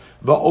ilbosh,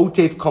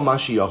 ve'otev kol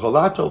mashi yachal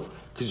latov.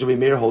 Because Rabbi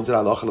Meir holds it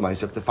halacha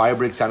l'maisa. If the fire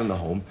breaks out in the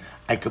home,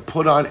 I could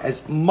put on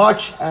as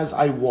much as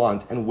I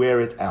want and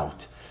wear it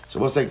out. So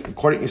what's like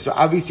so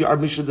obviously our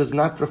Mishnah does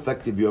not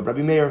reflect the view of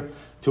Rabbi Meir.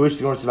 To which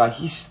the Gemara says,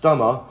 "He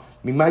stama."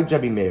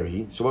 Rabbi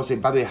Meir. So we'll say,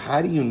 by the way,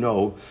 how do you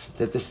know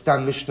that the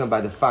Stam Mishnah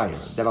by the fire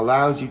that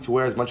allows you to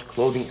wear as much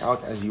clothing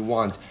out as you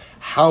want?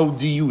 How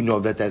do you know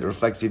that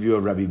reflects the view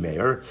of Rabbi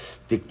Meir?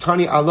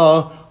 Diktani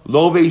Allah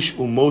lovesh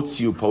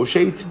umotzi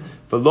uposhet,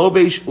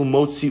 velovesh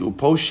umotzi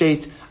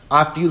uposhet.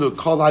 Afilu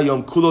kol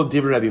hayom kulo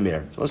div Rabbi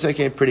Meir. So we'll say,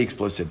 okay, pretty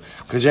explicit.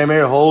 Because Rabbi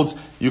Meir holds,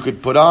 you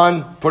could put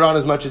on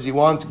as much as you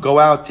want, go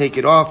out, take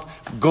it off,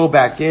 go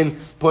back in,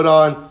 put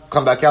on,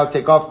 come back out,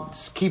 take off,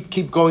 just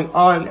keep going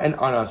on and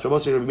on. So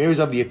Rabbi Meir is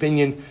of the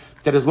opinion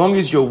that as long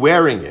as you're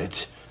wearing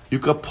it, you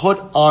could put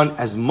on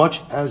as much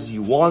as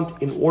you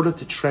want in order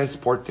to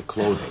transport the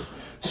clothing.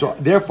 So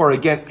therefore,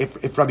 again,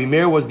 if Rabbi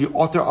Meir was the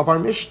author of our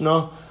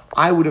Mishnah,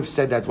 I would have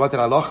said that what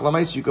Allah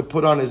Lamais, you could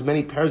put on as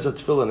many pairs of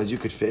tefillin as you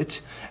could fit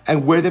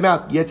and wear them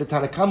out. Yet the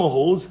Tanakama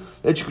holds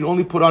that you can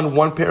only put on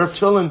 1 pair of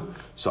tefillin.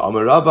 So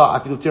Amar Rava, I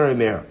feel Rabbi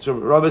Meir. So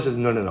Rava says,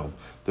 no.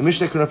 The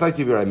Mishnah can reflect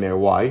you, Rabbi Meir.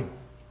 Why?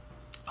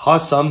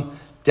 Hasam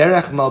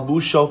derech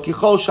malbusho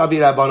kichol shavi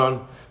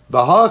rabbanon.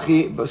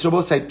 So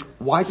we'll say,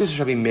 why does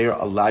Rabbi Meir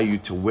allow you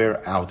to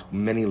wear out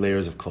many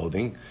layers of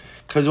clothing?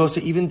 Because we'll say,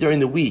 even during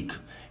the week,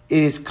 it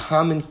is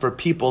common for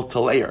people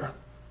to layer.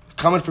 It's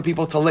common for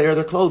people to layer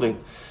their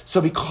clothing. So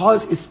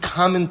because it's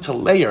common to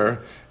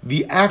layer,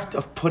 the act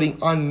of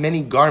putting on many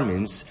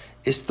garments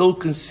is still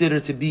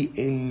considered to be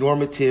a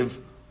normative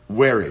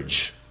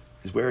wearage.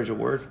 Is wearage a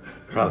word?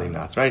 Probably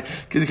not, right?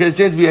 Because it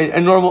seems to be a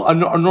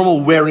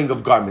normal wearing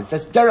of garments.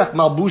 That's derech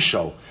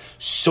malbusho.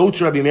 So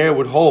to Rabbi Meir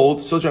would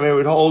hold,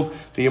 the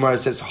Gemara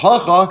says,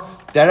 Hacha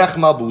derech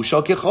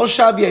malbusho kichol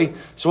shavye.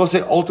 So we'll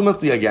say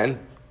ultimately again,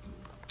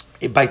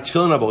 by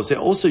tefillin, we'll say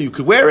also you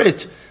could wear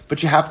it,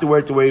 but you have to wear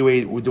it the way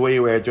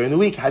you wear it during the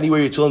week. How do you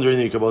wear your tefillin during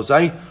the week? We'll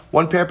say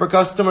one pair per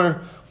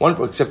customer.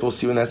 Except we'll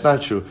see when that's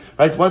not true,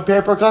 right? One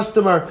pair per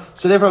customer.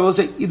 So therefore, we'll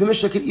say the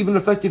Mishnah could even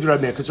reflect if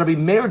Rabbi Meir, because Rabbi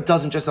Meir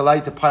doesn't just allow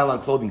you to pile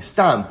on clothing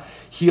stam.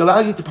 He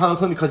allows you to pile on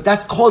clothing because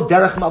that's called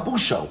derech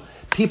malbusho.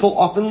 People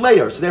often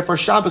layer. So therefore,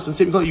 Shabbos, when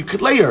saving clothing, you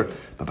could layer.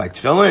 But by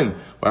tefillin,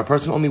 where a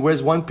person only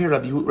wears one pair,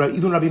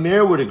 even Rabbi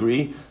Meir would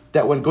agree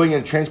that when going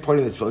and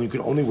transporting the tefillin, you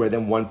can only wear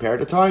them one pair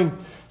at a time.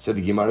 So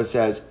the Gemara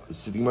says,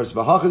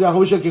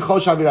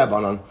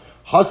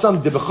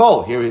 Hasam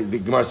debechol. Here the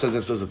Gemara says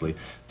explicitly.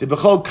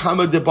 Debechol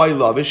kama debay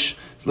lavish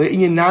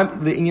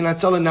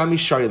nami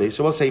sharile.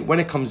 So we'll say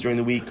when it comes during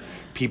the week,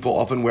 people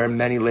often wear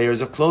many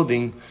layers of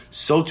clothing.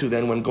 So too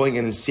then, when going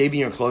in and saving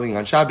your clothing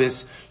on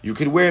Shabbos, you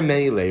could wear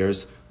many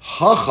layers.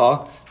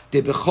 Hacha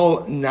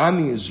debechol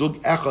nami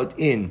zug echad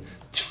in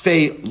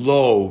tfei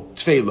lo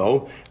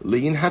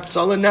lein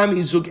hatzala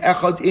nami zug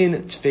echad in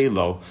tfei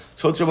lo.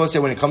 So it's Rabbi say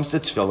when it comes to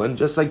tefillin,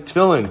 just like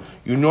tefillin,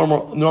 you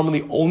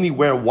normally only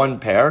wear one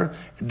pair.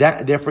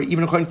 Therefore,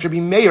 even according to Rabbi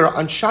Meir,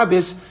 on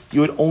Shabbos,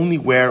 you would only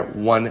wear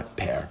one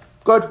pair.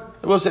 Good.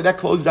 I will say that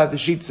closes out the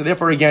sheet. So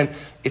therefore, again,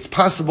 it's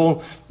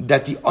possible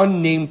that the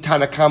unnamed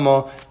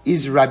Tanakama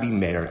is Rabbi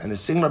Meir, and the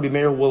same Rabbi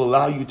Meir will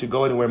allow you to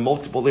go and wear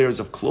multiple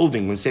layers of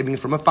clothing when saving it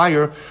from a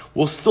fire.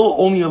 Will still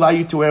only allow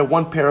you to wear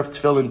one pair of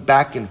tefillin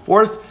back and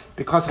forth,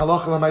 because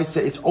halacha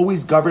l'maaseh it's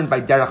always governed by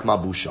derech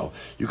malbusho.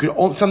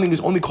 Something is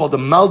only called a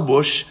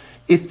malbush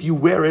if you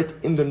wear it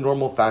in the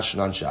normal fashion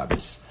on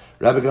Shabbos.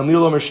 Rabbi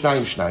Gamliel omer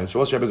shnayim. So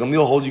also Rabbi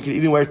Gamliel holds you can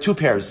even wear two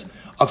pairs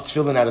of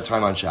tefillin at a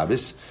time on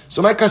Shabbos.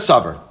 So my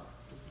kasaver.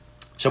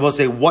 So we'll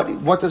say,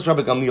 what does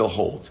Rabbi Gamliel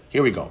hold?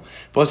 Here we go.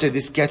 We'll say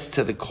this gets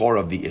to the core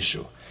of the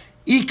issue.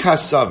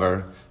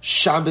 Ikasaver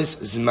Shabbos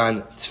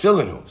zman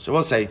tefillinu. So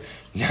we'll say,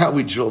 now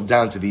we drill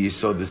down to the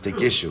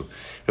yisodistic issue.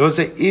 We'll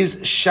say, is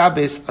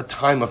Shabbos a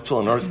time of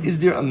tefillin? Or is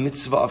there a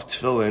mitzvah of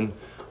tefillin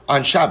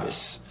on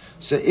Shabbos?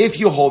 So if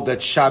you hold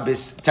that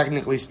Shabbos,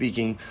 technically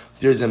speaking,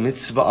 there's a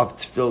mitzvah of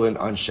tefillin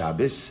on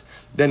Shabbos,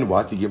 then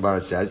what? The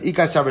Gemara says,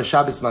 Ikasaver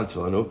Shabbos man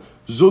tefillinu,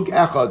 zug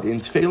echad in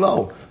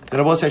tefillo. Then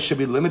I will say should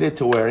be limited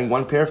to wearing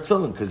one pair of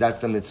tefillin, because that's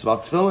the mitzvah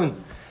of tefillin.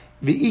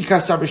 The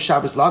Ikasaver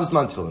Shabbos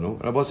lavzman tefillinu.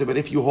 And I will say, but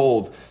if you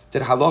hold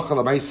that halacha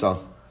l'maisa,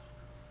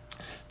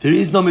 there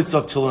is no mitzvah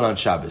of tefillin on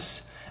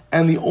Shabbos.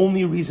 And the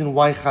only reason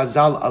why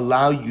Chazal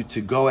allow you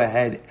to go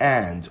ahead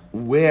and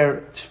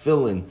wear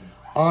tefillin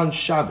on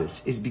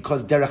Shabbos is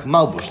because derech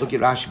malbush. Look at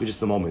Rashi for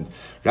just a moment.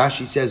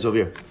 Rashi says over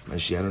here,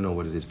 Rashi, I don't know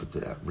what it is, but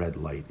the red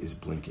light is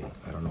blinking.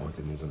 I don't know what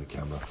that means on the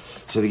camera.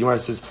 So the Gemara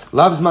says,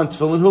 Lavzman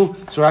tefillin hu.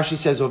 So Rashi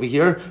says over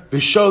here,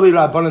 B'sholi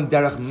rabbanan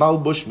derech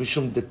malbush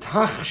mishum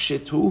detach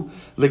shetu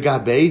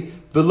legabei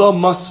v'lo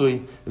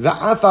masui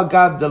v'af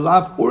agav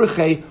delav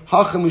urchei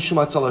hachem mishum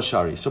atzal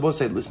ashari. So both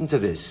say, listen to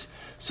this.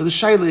 So the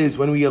shaila is,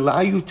 when we allow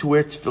you to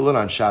wear tefillin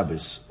on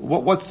Shabbos,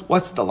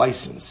 what's the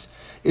license?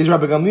 Is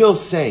Rabbi Gamliel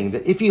saying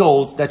that if he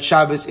holds that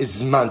Shabbos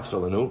is Zman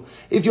Tefillinu,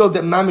 if you hold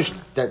that Mamish,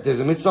 that there's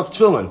a mitzvah of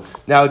Tefillin,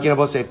 now again I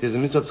will say if there's a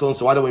mitzvah of Tefillin,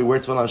 so why don't we wear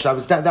Tefillin on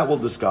Shabbos? That we'll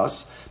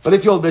discuss. But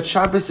if you hold that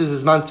Shabbos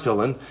is Zman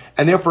Tefillin,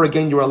 and therefore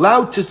again you're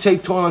allowed to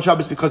take Tefillin on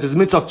Shabbos because there's a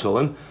mitzvah of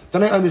Tefillin,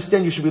 then I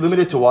understand you should be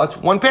limited to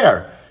what? One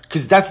pair.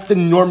 Because that's the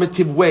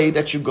normative way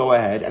that you go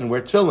ahead and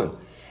wear Tefillin.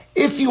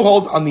 If you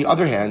hold, on the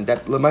other hand,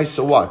 that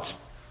Lemaisa what?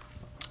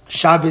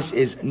 Shabbos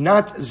is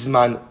not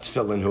Zman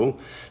Tefillin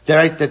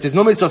that there's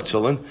no mitzvah of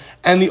tefillin,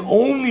 and the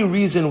only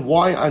reason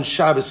why on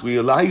Shabbos we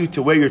allow you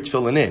to wear your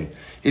tefillin in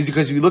is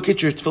because we look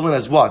at your tefillin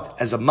as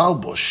what? As a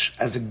malbush,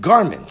 as a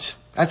garment.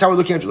 That's how we're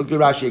looking at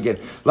Rashi again.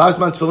 La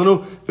Zman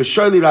Tefillinu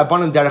v'shoyli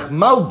rabbanan derech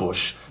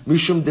malbush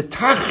mishum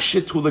detach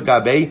shetu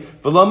legabei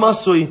v'lo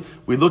masui.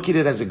 We look at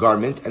it as a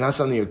garment and not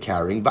something you're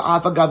carrying.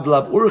 Ba'af agav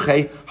delav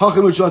urchei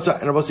hachem u'shvasa.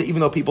 And I will say,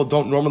 even though people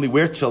don't normally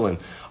wear tefillin,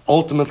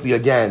 ultimately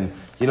again,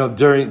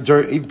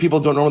 during people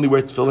don't normally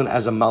wear tefillin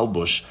as a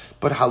malbush,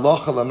 but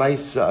halacha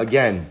l'maisa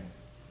again.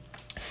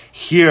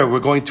 Here we're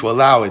going to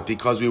allow it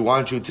because we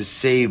want you to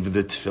save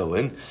the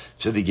tefillin.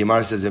 So the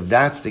Gemara says, if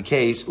that's the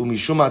case,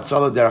 umishum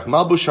atzala derech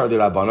malbush ar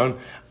derabanan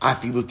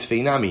afilu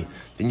tfeinami,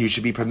 then you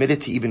should be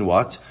permitted to even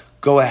what?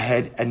 Go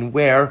ahead and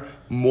wear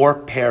more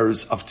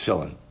pairs of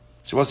tefillin.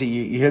 So we'll see.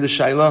 You hear the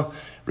shaila,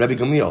 Rabbi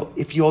Gamliel.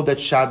 If you hold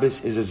that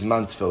Shabbos is a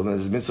zman tefillin,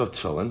 is a mitzvah of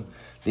tefillin,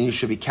 then you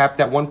should be capped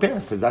at one pair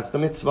because that's the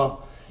mitzvah.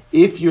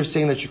 if you're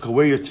saying that you can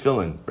wear your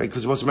tefillin, right?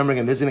 Because you must remember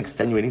again, there's an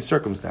extenuating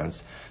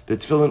circumstance. The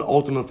tefillin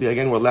ultimately,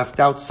 again, were left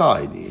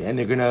outside, and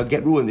they're going to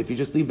get ruined if you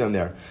just leave them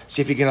there.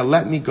 So if you're going to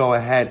let me go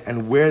ahead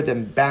and wear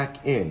them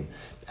back in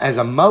as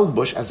a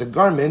malbush, as a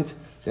garment,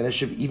 then I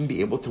should even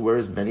be able to wear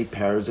as many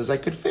pairs as I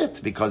could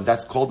fit, because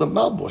that's called a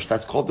malbush,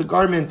 that's called the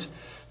garment.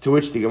 To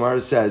which the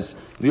Gemara says,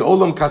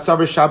 "Li'olam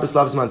kasaver Shabbos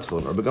lav zman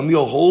tefillin." Rabbi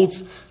Gamliel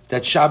holds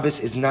that Shabbos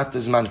is not the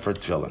zman for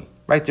tefillin.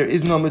 Right? There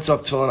is no mitzvah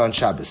of tefillin on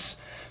Shabbos.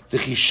 The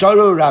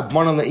chisharu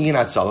rabbanon le'in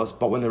atzalos,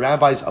 but when the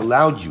rabbis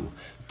allowed you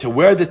to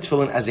wear the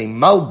tefillin as a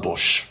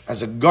malbush,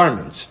 as a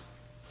garment,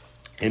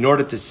 in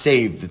order to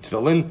save the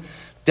tefillin,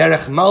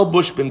 derech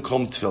malbush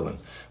bimkom tefillin.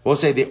 We'll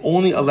say they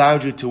only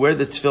allowed you to wear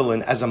the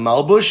tefillin as a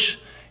malbush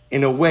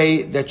in a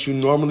way that you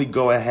normally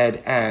go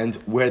ahead and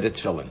wear the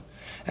tefillin.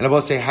 And I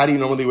will say, how do you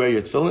normally wear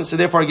your tefillin? So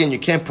therefore, again, you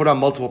can't put on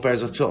multiple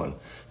pairs of tefillin.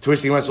 To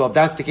which the Gemara says, well, if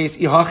that's the case,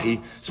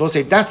 ihachi. So we'll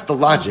say, if that's the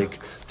logic,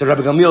 that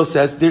Rabbi Gamliel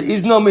says, there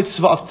is no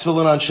mitzvah of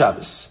tefillin on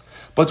Shabbos,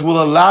 but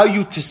will allow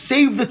you to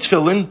save the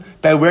tefillin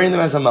by wearing them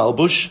as a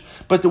malbush.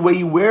 But the way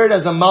you wear it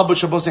as a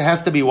malbush, Rabbi say,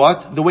 has to be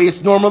what? The way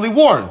it's normally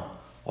worn.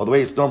 Or the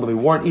way it's normally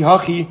worn,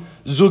 ihachi,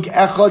 zug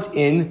echad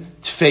in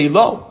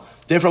tefelo.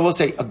 Therefore, we'll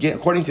say, again,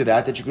 according to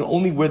that you can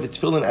only wear the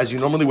tefillin as you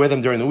normally wear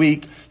them during the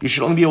week. You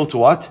should only be able to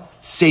what?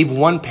 Save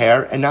one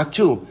pair and not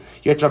two.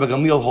 Yet Rabbi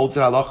Gamliel holds it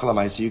halacha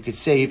l'maaseh, so you could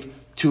save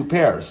two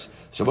pairs.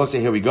 So we'll say,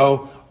 here we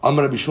go. We'll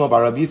have to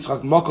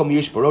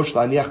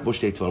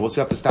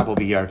stop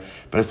over here.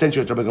 But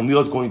essentially, what Rabbi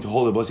Gamliel is going to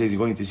hold, we'll say, he's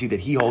going to see that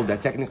he holds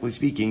that, technically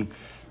speaking,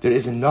 there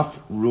is enough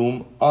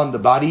room on the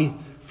body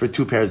for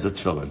two pairs of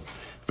tefillin.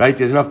 Right?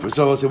 There's enough.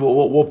 So we'll say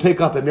we'll pick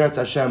up at Meretz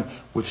Hashem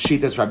with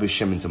Shitas Rabbi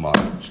Shimon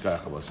tomorrow.